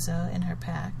chorizo in her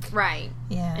pack. Right.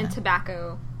 Yeah. And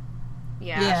tobacco.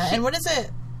 Yeah. Yeah, and what is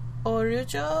it?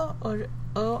 Orujo? Or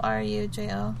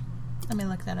O-R-U-J-O? Let me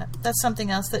look that up. That's something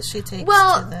else that she takes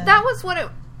to the... that was what it...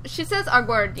 She says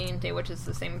aguardiente, which is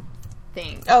the same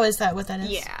thing. Oh, is that what that is?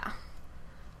 Yeah.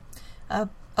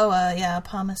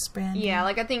 Pomace brandy. Yeah,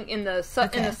 like I think in the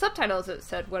subtitles it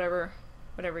said whatever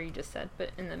you just said, but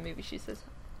in the movie she says.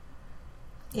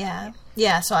 Yeah.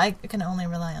 So I can only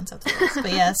rely on subtitles.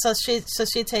 But yeah, so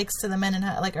she takes to the men in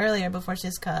like earlier before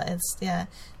she's cut. It's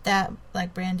that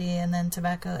like brandy and then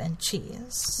tobacco and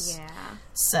cheese. Yeah.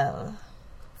 So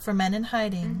for men in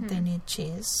hiding, they need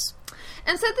cheese.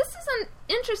 And so this is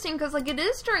interesting because, like, it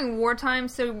is during wartime,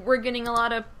 so we're getting a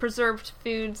lot of preserved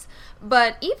foods.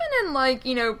 But even in, like,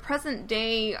 you know, present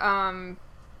day,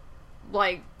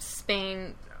 like,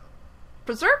 Spain,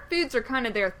 preserved foods are kind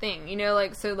of their thing, you know?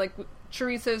 Like, so, like,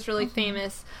 chorizo is really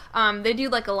famous. They do,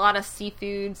 like, a lot of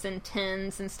seafoods and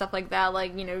tins and stuff like that,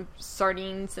 like, you know,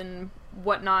 sardines and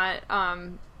whatnot.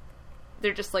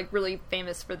 They're just, like, really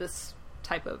famous for this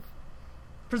type of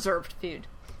preserved food.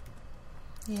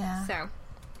 Yeah. So.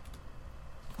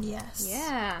 Yes.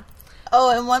 Yeah.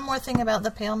 Oh, and one more thing about the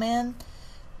Pale Man.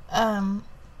 So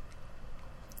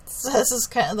this is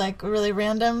kind of like really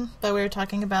random, but we were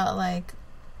talking about like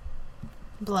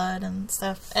blood and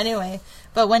stuff. Anyway,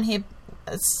 but when and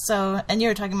you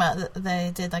were talking about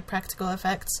they did like practical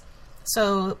effects.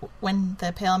 So when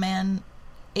the Pale Man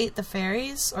ate the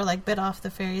fairies or like bit off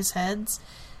the fairies' heads,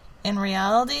 in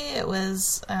reality it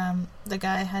was the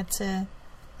guy had to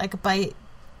like bite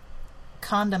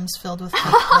condoms filled with fake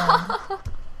blood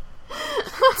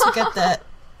to get that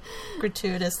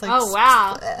gratuitous like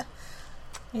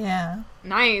yeah,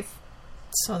 nice.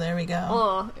 So there we go.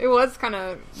 Oh, it was kind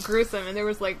of gruesome, and there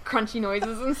was like crunchy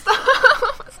noises and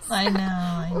stuff. I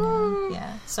know.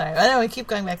 Yeah, sorry. I know we keep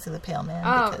going back to the Pale Man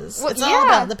because it's all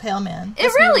about the Pale Man.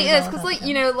 It really is, because like,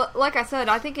 you know, like I said,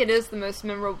 I think it is the most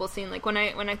memorable scene. Like when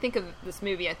I think of this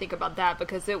movie, I think about that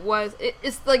because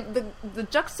it's like the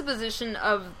juxtaposition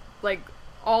of like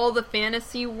all the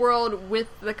fantasy world with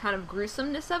the kind of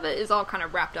gruesomeness of it is all kind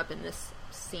of wrapped up in this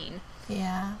scene.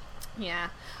 Yeah. Yeah.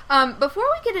 Before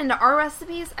we get into our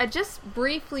recipes, I just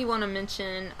briefly want to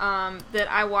mention that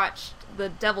I watched The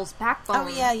Devil's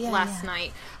Backbone last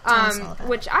night,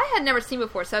 which I had never seen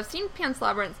before. So I've seen Pan's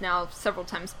Labyrinth now several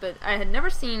times, but I had never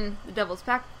seen The Devil's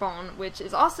Backbone, which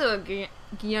is also a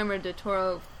Guillermo del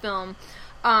Toro film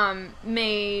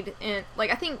made in,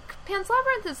 like, I think Pan's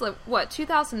Labyrinth is, like, what,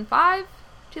 2005?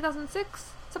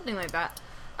 2006? Something like that.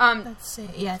 Let's see.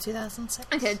 Yeah, 2006.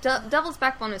 Okay, Devil's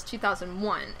Backbone is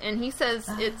 2001, and he says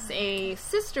it's a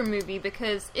sister movie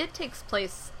because it takes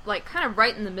place, like, kind of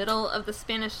right in the middle of the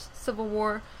Spanish Civil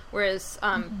War, whereas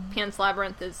Pan's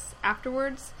Labyrinth is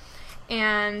afterwards.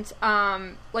 And,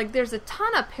 like, there's a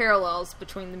ton of parallels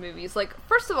between the movies. Like,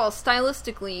 first of all,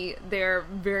 stylistically, they're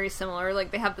very similar. Like,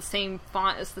 they have the same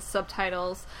font as the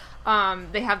subtitles.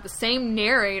 They have the same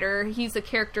narrator. He's a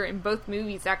character in both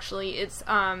movies, actually. It's,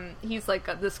 he's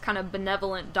like this kind of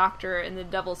benevolent doctor in The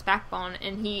Devil's Backbone,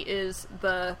 and he is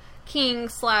the king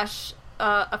 /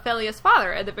 Ophelia's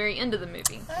father at the very end of the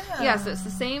movie. Oh. Yeah, so it's the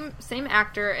same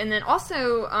actor. And then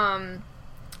also,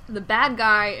 the bad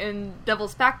guy in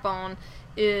Devil's Backbone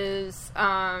is,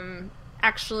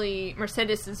 actually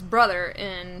Mercedes' brother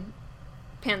in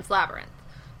Pan's Labyrinth.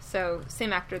 So,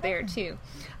 same actor there, too.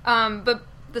 But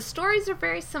the stories are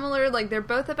very similar. Like, they're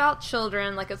both about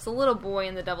children. Like, it's a little boy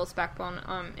in The Devil's Backbone,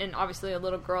 and obviously a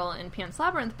little girl in Pan's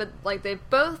Labyrinth. But, like, they've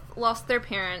both lost their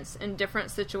parents in different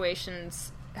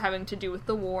situations having to do with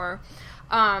the war,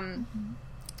 and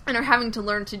are having to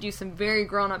learn to do some very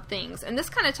grown-up things. And this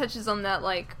kind of touches on that,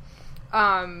 like,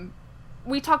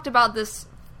 we talked about this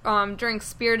during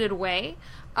Spirited Away.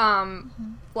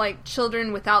 Like,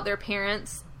 children without their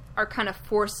parents are kind of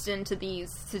forced into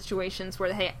these situations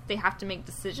where they have to make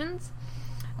decisions.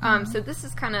 So this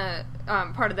is kind of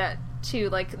part of that too.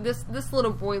 Like, this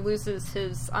little boy loses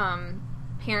his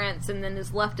parents and then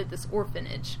is left at this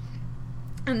orphanage.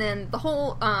 And then the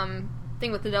whole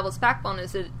thing with The Devil's Backbone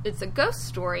is it's a ghost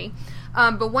story.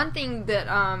 But one thing that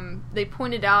they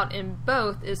pointed out in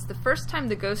both is the first time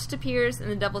the ghost appears in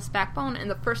The Devil's Backbone and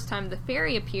the first time the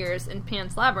fairy appears in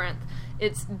Pan's Labyrinth,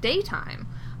 it's daytime.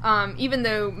 Even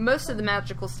though most of the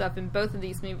magical stuff in both of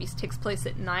these movies takes place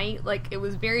at night, like, it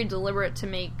was very deliberate to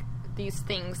make these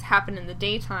things happen in the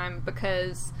daytime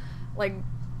because, like,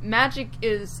 magic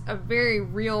is a very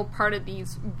real part of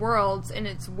these worlds, and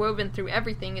it's woven through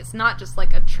everything. It's not just,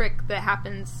 like, a trick that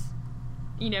happens,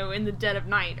 you know, in the dead of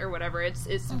night or whatever.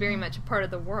 It's very much a part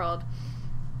of the world.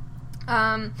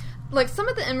 Like, some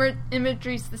of the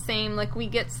imagery's the same. Like, we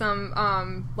get some,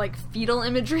 like, fetal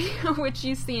imagery, which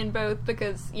you see in both,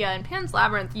 because, yeah, in Pan's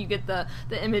Labyrinth, you get the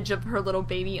image of her little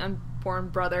baby unborn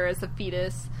brother as a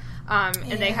fetus,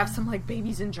 and they have some, like,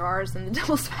 babies in jars in The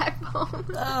Devil's Backbone.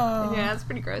 Oh. Yeah, it's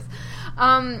pretty gross.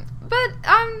 Yeah,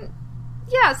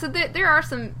 so there are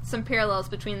some parallels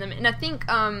between them, and I think,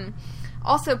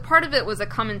 also, part of it was a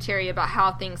commentary about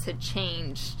how things had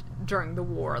changed during the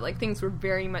war. Like, things were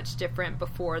very much different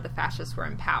before the fascists were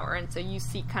in power, and so you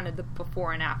see kind of the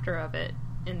before and after of it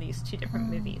in these two different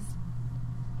movies.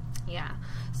 Yeah.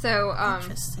 So,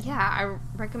 yeah, I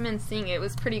recommend seeing it. It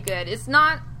was pretty good. It's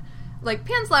not, like,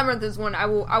 Pan's Labyrinth is one I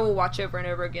will watch over and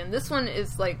over again. This one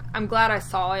is, like, I'm glad I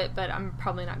saw it, but I'm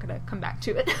probably not going to come back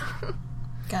to it.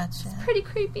 Gotcha. It's pretty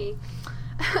creepy.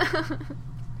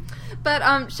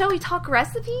 But, shall we talk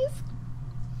recipes?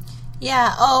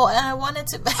 Yeah, and I wanted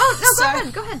to... Oh,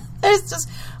 no, go ahead. There's just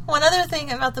one other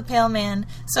thing about the Pale Man,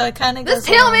 so it kind of goes... This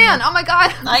Pale Man! Oh my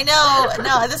god! I know!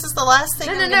 No, this is the last thing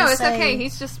No, it's okay.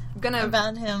 He's just gonna...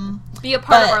 About him. Be a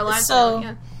part of our lives.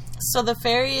 So the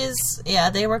fairies,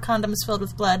 they were condoms filled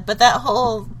with blood, but that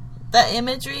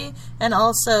imagery, and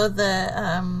also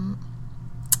the,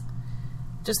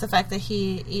 just the fact that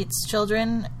he eats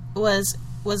children was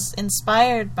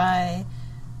inspired by,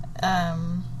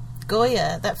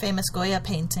 Goya, that famous Goya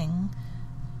painting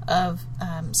of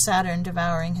Saturn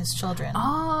devouring his children.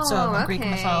 Oh, so in Greek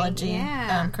mythology,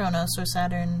 Kronos or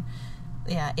Saturn,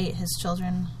 ate his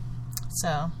children.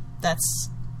 So that's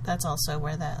also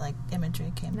where that, like,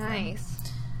 imagery came from.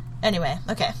 Nice. Anyway,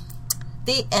 okay.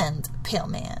 The end, Pale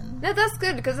Man. No, that's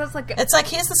good because that's like it's like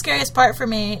he's the scariest part for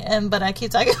me, but I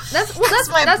keep talking. That's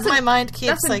my mind keeps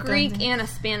that's a like Greek going. and a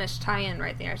Spanish tie-in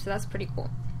right there, so that's pretty cool.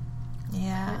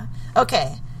 Yeah.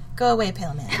 Okay. Go away,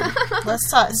 Pale Man.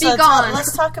 Let's talk. Be gone.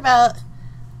 Let's talk about.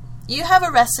 You have a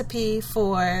recipe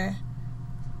for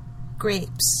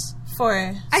grapes.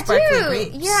 For sparkly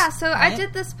grapes. Yeah. So right? I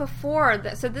did this before.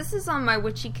 So this is on my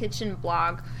Witchy Kitchen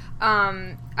blog.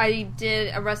 I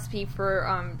did a recipe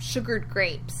for sugared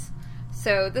grapes.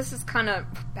 So this is kind of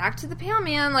back to the Pale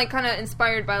Man, like kind of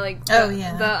inspired by like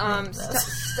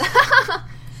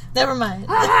Never mind.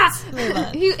 Let's move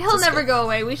on. He'll never go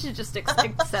away. We should just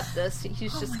accept this.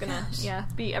 He's just gonna,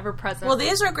 be ever present. Well,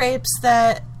 these are grapes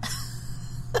that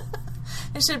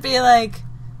it should be like,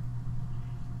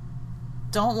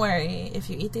 don't worry, if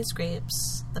you eat these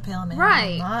grapes, the pale man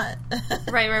will not.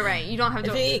 Right. You don't have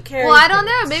to. If you eat Carrie's well, I don't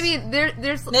grapes, know. Maybe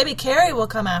there's maybe Carrie will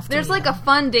come after. There's you. like a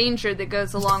fun danger that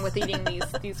goes along with eating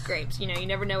these grapes. You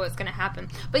never know what's going to happen.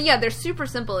 But yeah, they're super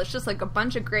simple. It's just like a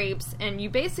bunch of grapes, and you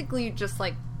basically just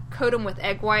like coat them with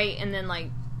egg white, and then like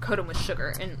coat them with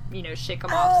sugar, and shake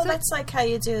them off. Oh, that's like how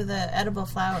you do the edible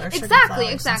flour. Or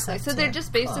exactly. So they're too.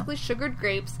 just basically sugared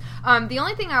grapes. The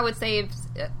only thing I would say is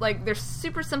like they're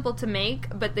super simple to make,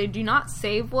 but they do not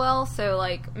save well. So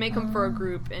like make them for a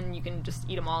group, and you can just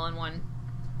eat them all in one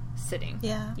sitting.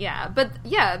 Yeah. But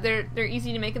yeah, they're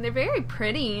easy to make, and they're very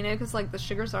pretty. Because like the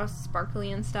sugars are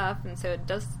sparkly and stuff, and so it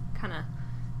does kind of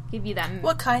give you that.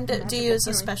 What kind of do you use?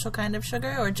 A special kind of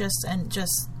sugar, or just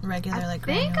regular like?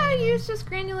 I think I use just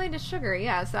granulated sugar.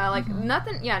 Yeah, so like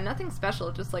nothing. Yeah, nothing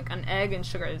special. Just like an egg and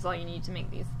sugar is all you need to make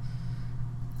these.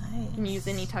 Nice. You can use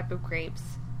any type of grapes.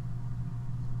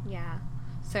 Yeah.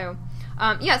 So,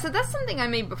 so that's something I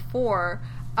made before.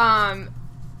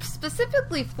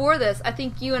 Specifically for this, I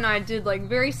think you and I did like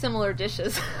very similar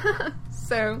dishes.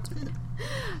 So,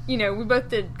 we both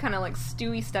did kind of like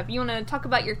stewy stuff. You want to talk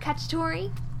about your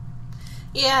cacciatore?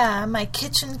 Yeah, my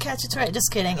kitchen cacciatore.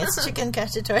 Just kidding. It's chicken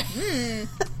cacciatore.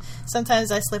 Sometimes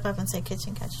I slip up and say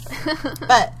kitchen cacciatore.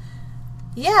 But,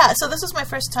 yeah, so this was my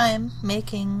first time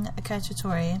making a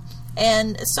cacciatore.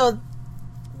 And so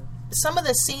some of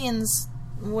the scenes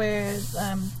where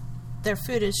the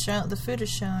food is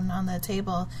shown on the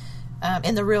table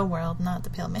in the real world, not the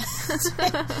Pale Man.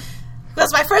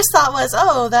 Because my first thought was,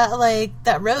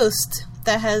 that roast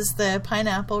that has the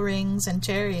pineapple rings and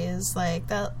cherries, like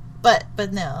that. But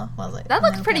no, that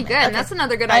looks pretty good. Okay. That's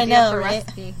another good idea for a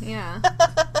recipe. Yeah,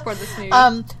 for this movie.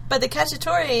 But the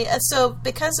cacciatore, so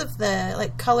because of the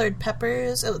like colored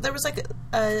peppers, there was like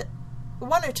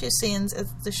one or two scenes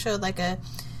that showed like a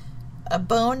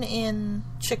bone-in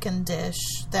chicken dish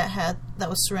that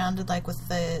was surrounded like with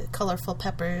the colorful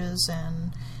peppers,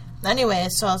 and anyway,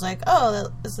 so I was like,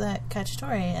 is that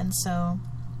cacciatore? And so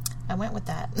I went with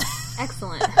that.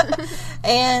 Excellent.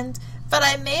 But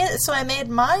I made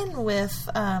mine with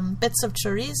bits of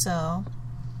chorizo,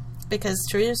 because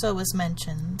chorizo was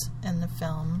mentioned in the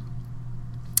film,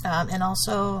 and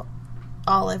also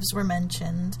olives were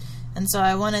mentioned, and so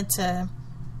I wanted to,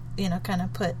 kind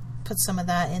of put some of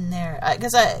that in there,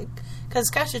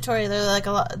 because cacciatore, there are like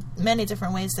many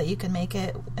different ways that you can make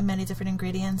it, and many different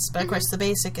ingredients. But of course, the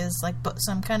basic is like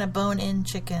some kind of bone-in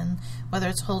chicken, whether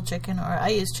it's whole chicken or I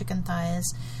use chicken thighs,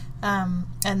 and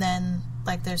then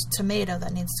like there's tomato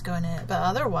that needs to go in it. But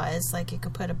otherwise, like you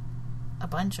could put a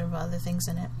bunch of other things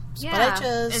in it. Yeah, but I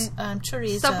chose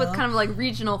chorizo, stuff with kind of like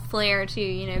regional flair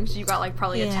too. Because you got like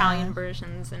probably Italian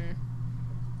versions and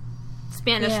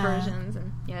Spanish versions,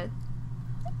 and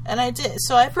And I did.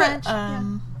 So I put French, so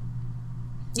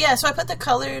I put the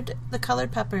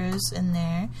colored peppers in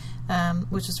there,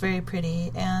 which was very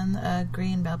pretty, and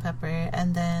green bell pepper,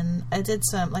 and then I did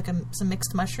some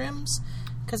mixed mushrooms,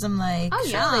 because I'm like,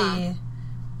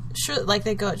 sure, like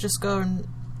they go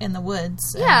in the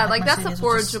woods. Yeah, and, like that's a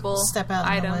forageable step out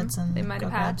item in the woods and they might go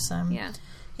have grab had. some. Yeah.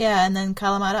 Yeah, and then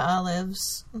Kalamata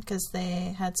olives, because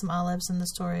they had some olives in the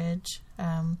storage.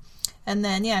 And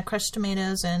then, crushed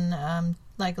tomatoes and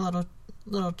like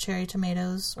little cherry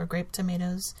tomatoes or grape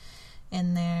tomatoes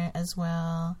in there as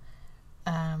well.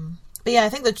 But yeah, I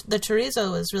think the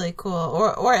chorizo was really cool,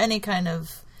 or any kind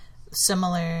of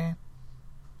similar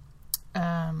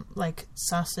like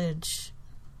sausage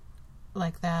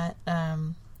like that.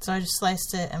 So I just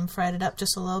sliced it and fried it up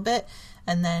just a little bit,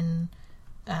 and then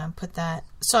put that.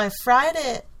 So I fried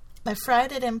it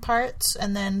in parts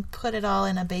and then put it all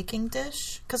in a baking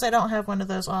dish, because I don't have one of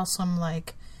those awesome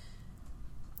like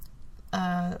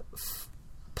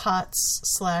pots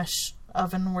 /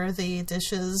 oven worthy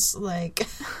dishes. Like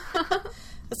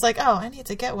it's like, I need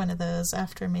to get one of those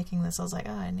after making this. I was like,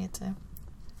 I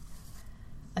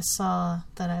saw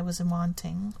that I was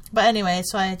wanting. But anyway,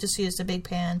 so I just used a big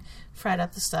pan, fried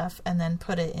up the stuff, and then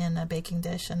put it in a baking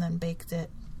dish and then baked it.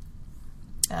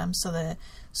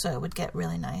 So it would get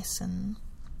really nice and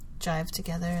jive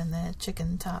together, and the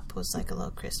chicken top was like a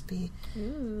little crispy.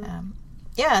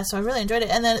 So I really enjoyed it.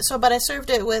 And then but I served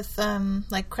it with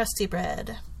like crusty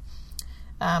bread.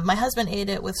 My husband ate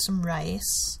it with some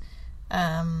rice,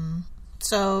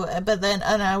 So, but then,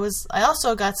 and I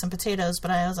also got some potatoes,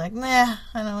 but I was like, nah,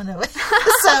 I don't want to.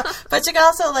 So, but you can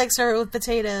also like serve it with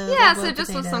potatoes. Yeah, so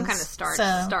just with some kind of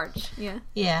starch. Yeah.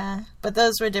 Yeah, but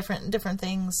those were different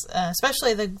things.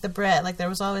 Especially the bread. Like there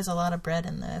was always a lot of bread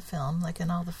in the film, like in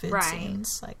all the food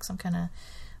scenes, like some kind of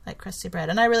like crusty bread.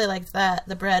 And I really liked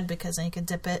the bread, because then you could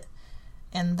dip it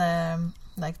in the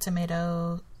like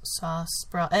tomato sauce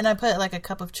broth, and I put like a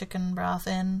cup of chicken broth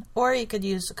in, or you could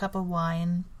use a cup of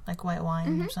wine, like white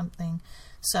wine or something.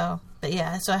 So, but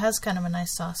yeah, so it has kind of a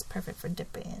nice sauce, perfect for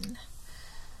dipping.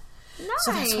 Nice.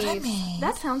 So that's what I made.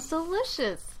 That sounds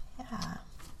delicious. Yeah.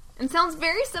 And sounds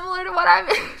very similar to what I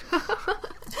made.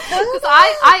 Because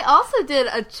I also did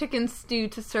a chicken stew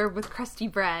to serve with crusty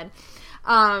bread.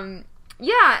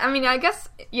 Yeah, I mean, I guess,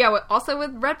 also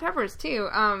with red peppers, too.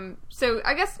 So,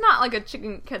 I guess not like a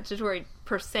chicken cacciatore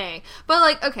per se. But,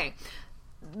 like, okay,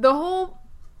 the whole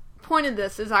point of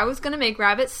this is I was going to make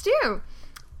rabbit stew.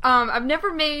 I've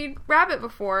never made rabbit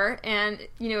before, and,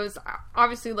 it's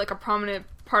obviously, like, a prominent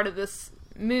part of this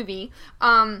movie.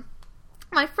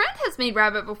 My friend has made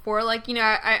rabbit before. Like,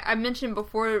 I mentioned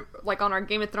before, like, on our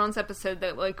Game of Thrones episode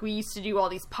that, like, we used to do all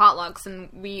these potlucks, and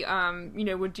we,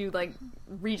 would do, like,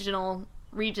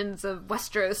 regions of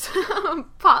Westeros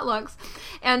potlucks.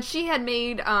 And she had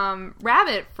made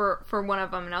rabbit for one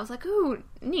of them, and I was like, ooh,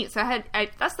 neat. So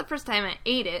that's the first time I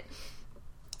ate it.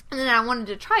 And then I wanted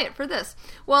to try it for this.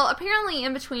 Well, apparently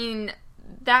in between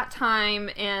that time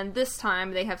and this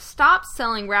time, they have stopped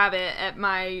selling rabbit at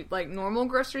my, like, normal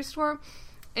grocery store.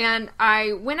 And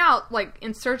I went out, like,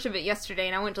 in search of it yesterday,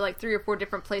 and I went to, like, 3 or 4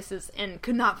 different places and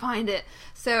could not find it.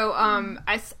 So,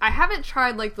 I haven't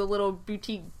tried, like, the little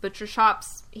boutique butcher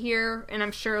shops here, and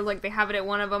I'm sure, like, they have it at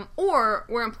one of them. Or,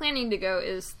 where I'm planning to go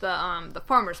is the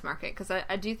farmer's market, because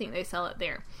I do think they sell it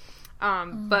there.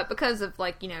 But because of,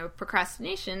 like,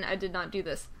 procrastination, I did not do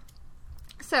this.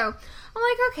 So, I'm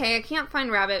like, okay, I can't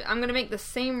find rabbit. I'm going to make the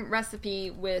same recipe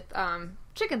with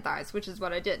chicken thighs, which is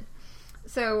what I did.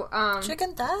 So,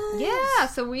 chicken thighs? Yeah,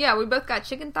 so we both got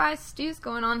chicken thigh stews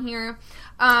going on here.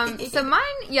 So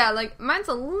mine's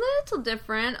a little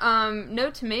different.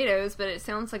 No tomatoes, but it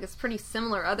sounds like it's pretty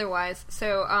similar otherwise.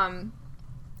 So,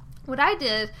 what I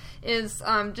did is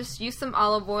just use some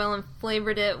olive oil and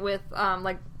flavored it with,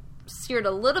 seared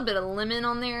a little bit of lemon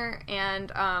on there,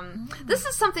 and this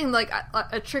is something like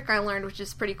a trick I learned, which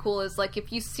is pretty cool, is like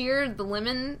if you sear the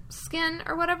lemon skin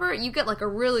or whatever, you get like a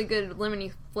really good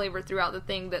lemony flavor throughout the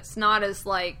thing that's not as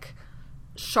like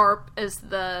sharp as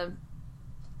the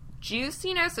juice,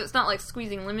 so it's not like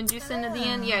squeezing lemon juice into the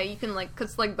end. Yeah, you can like,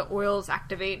 because like the oils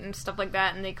activate and stuff like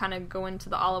that, and they kind of go into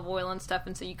the olive oil and stuff,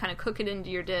 and so you kind of cook it into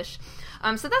your dish.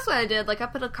 So that's what I did. Like I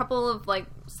put a couple of like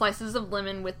slices of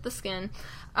lemon with the skin,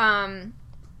 and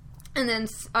then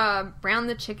brown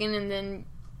the chicken, and then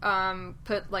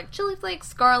put like chili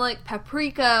flakes, garlic,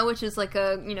 paprika, which is like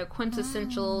a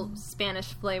quintessential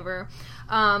Spanish flavor,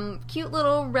 cute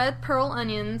little red pearl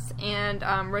onions, and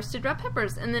roasted red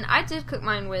peppers. And then I did cook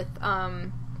mine with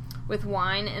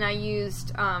wine, and I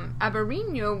used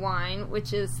Albarino wine,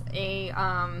 which is a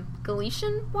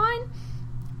Galician wine.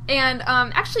 And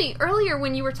actually earlier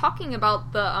when you were talking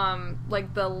about the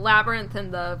like the labyrinth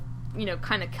and the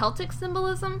kind of Celtic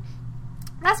symbolism,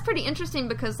 that's pretty interesting,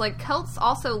 because like Celts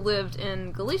also lived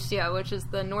in Galicia, which is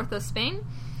the north of Spain.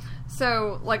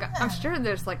 So like I'm sure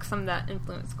there's like some of that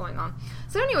influence going on.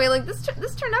 So anyway, like this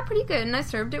turned out pretty good, and I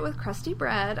served it with crusty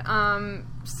bread.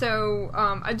 So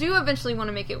I do eventually want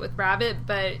to make it with rabbit,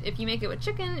 but if you make it with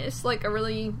chicken, it's like a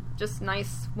really just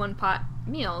nice one pot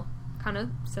meal, kind of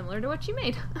similar to what you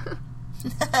made.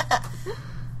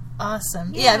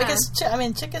 Awesome. Yeah, because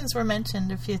chickens were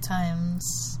mentioned a few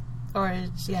times. Or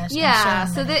so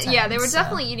they were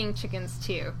definitely eating chickens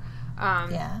too.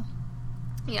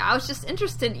 I was just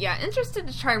interested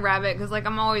to try rabbit, because like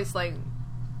I'm always like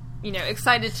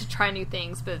excited to try new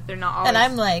things, but they're not always. And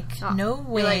I'm like, no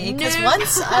way, because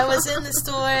once I was in the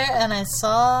store and I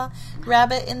saw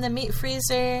rabbit in the meat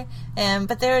freezer,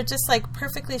 but they were just like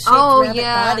perfectly shaped rabbit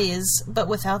bodies, but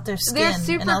without their skin. They're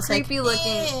super and I was creepy like,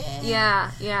 looking.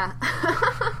 Yeah.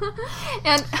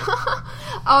 And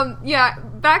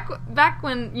back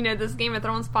when this Game of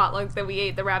Thrones potluck that we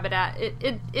ate the rabbit at,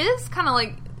 it is kind of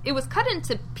like it was cut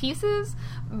into pieces,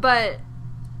 but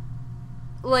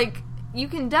like you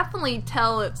can definitely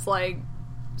tell it's like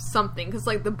something, because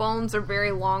like the bones are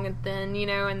very long and thin,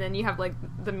 and then you have like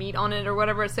the meat on it or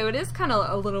whatever, so it is kind of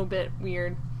a little bit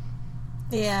weird.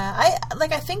 Yeah,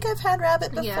 I think I've had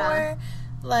rabbit before,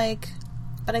 like,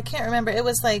 but I can't remember. It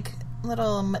was like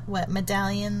little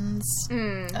medallions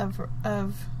of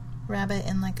rabbit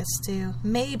in like a stew.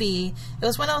 Maybe it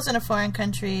was when I was in a foreign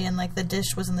country and like the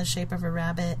dish was in the shape of a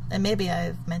rabbit. And maybe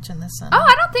I've mentioned this on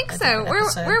I don't think so.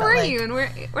 episode, Where were like, you and where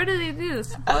did they do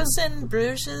this? I was in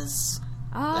Bruges.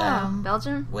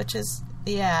 Belgium? Which is,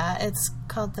 it's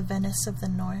called the Venice of the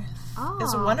North. Oh.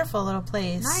 It's a wonderful little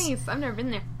place. Nice. I've never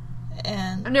been there.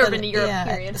 And I've never been to Europe,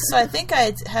 period. So I think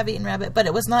I have eaten rabbit, but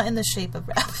it was not in the shape of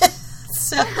rabbit.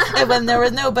 So when there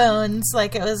were no bones,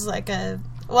 like it was like I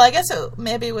guess it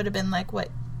maybe would have been like what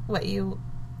you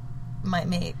might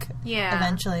make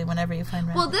eventually whenever you find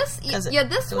rabbit. Well, this it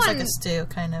was like a stew,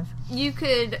 kind of. You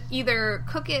could either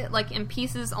cook it like in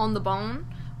pieces on the bone,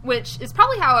 which is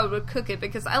probably how I would cook it,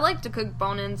 because I like to cook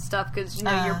bone-in stuff because, you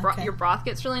know, your broth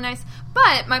gets really nice.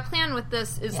 But my plan with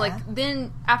this is, like,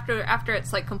 then after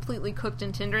it's, like, completely cooked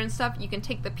and tender and stuff, you can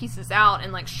take the pieces out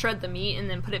and, like, shred the meat and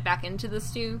then put it back into the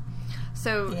stew.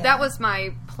 So that was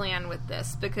my plan with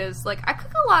this, because, like, I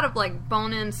cook a lot of, like,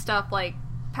 bone-in stuff, like,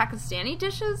 Pakistani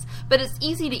dishes, but it's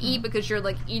easy to eat because you're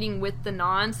like eating with the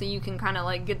naan, so you can kind of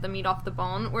like get the meat off the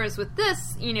bone, whereas with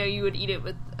this, you know, you would eat it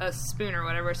with a spoon or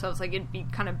whatever, so it's like it'd be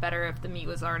kind of better if the meat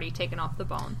was already taken off the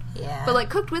bone, but like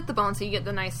cooked with the bone, so you get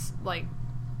the nice like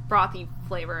brothy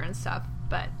flavor and stuff,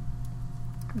 but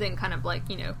then kind of like,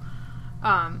 you know,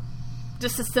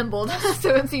 disassembled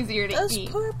so it's easier to eat. Those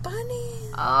poor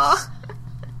bunnies. Oh,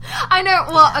 I know.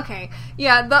 Well, okay,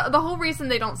 yeah, the whole reason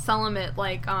they don't sell them at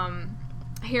like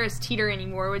Harris Teeter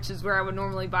anymore, which is where I would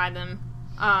normally buy them,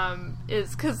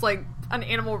 is because like an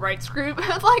animal rights group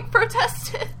had like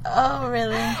protested. Oh,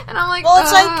 really? And I'm like, well,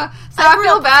 it's like so I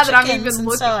feel bad that I'm even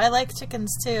looking. So I like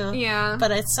chickens too. Yeah, but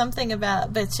it's something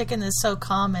about chicken is so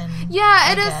common.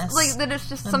 Yeah, it is like that. It's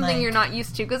just something you're not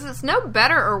used to, because it's no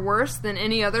better or worse than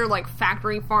any other like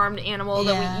factory farmed animal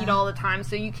that we eat all the time.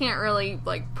 So you can't really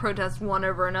like protest one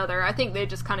over another. I think they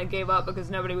just kind of gave up because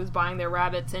nobody was buying their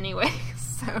rabbits anyway.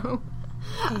 So.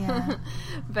 Yeah.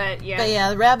 But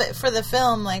yeah, rabbit for the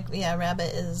film, like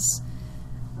rabbit is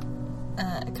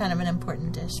kind of an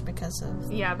important dish because of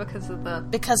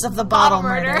the bottle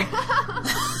murder.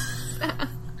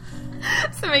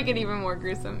 So make it even more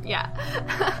gruesome. Yeah.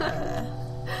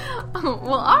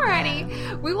 Well,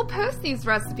 alrighty. We will post these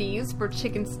recipes for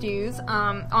chicken stews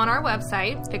on our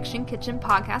website,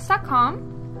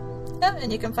 fictionkitchenpodcast.com. Yeah,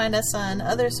 and you can find us on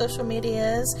other social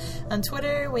medias. On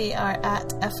Twitter, we are at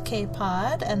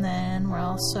FKPod, and then we're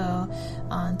also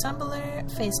on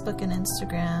Tumblr, Facebook, and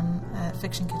Instagram at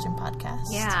Fiction Kitchen Podcast.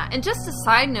 Yeah, and just a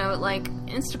side note, like,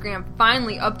 Instagram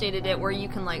finally updated it where you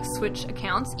can, like, switch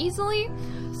accounts easily.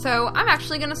 So I'm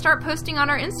actually going to start posting on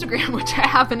our Instagram, which I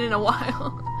haven't in a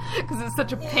while. Because it's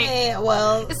such a pain. Yay,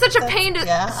 well, it's such a pain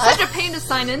to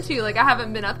sign into. Like, I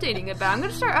haven't been updating it, but I'm going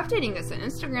to start updating it. So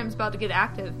Instagram's about to get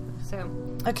active. So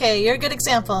okay, you're a good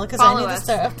example, because I need to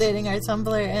start updating our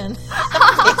Tumblr and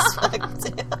Facebook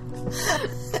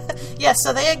too. Yes,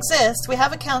 so they exist. We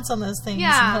have accounts on those things,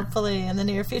 and hopefully in the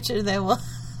near future they will.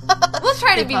 We'll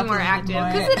try to be more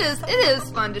active, because it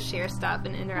is fun to share stuff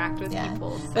and interact with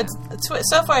people. So. But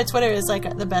so far, Twitter is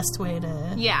like the best way to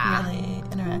really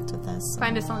interact with us.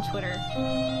 Find us on Twitter.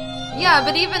 Yeah,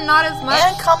 but even not as much.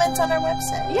 And comment on our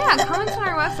website. Yeah, comment on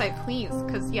our website, please,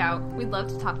 because we'd love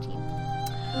to talk to you.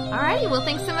 Alrighty, well,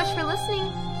 thanks so much for listening.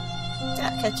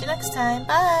 Yeah, catch you next time.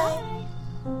 Bye.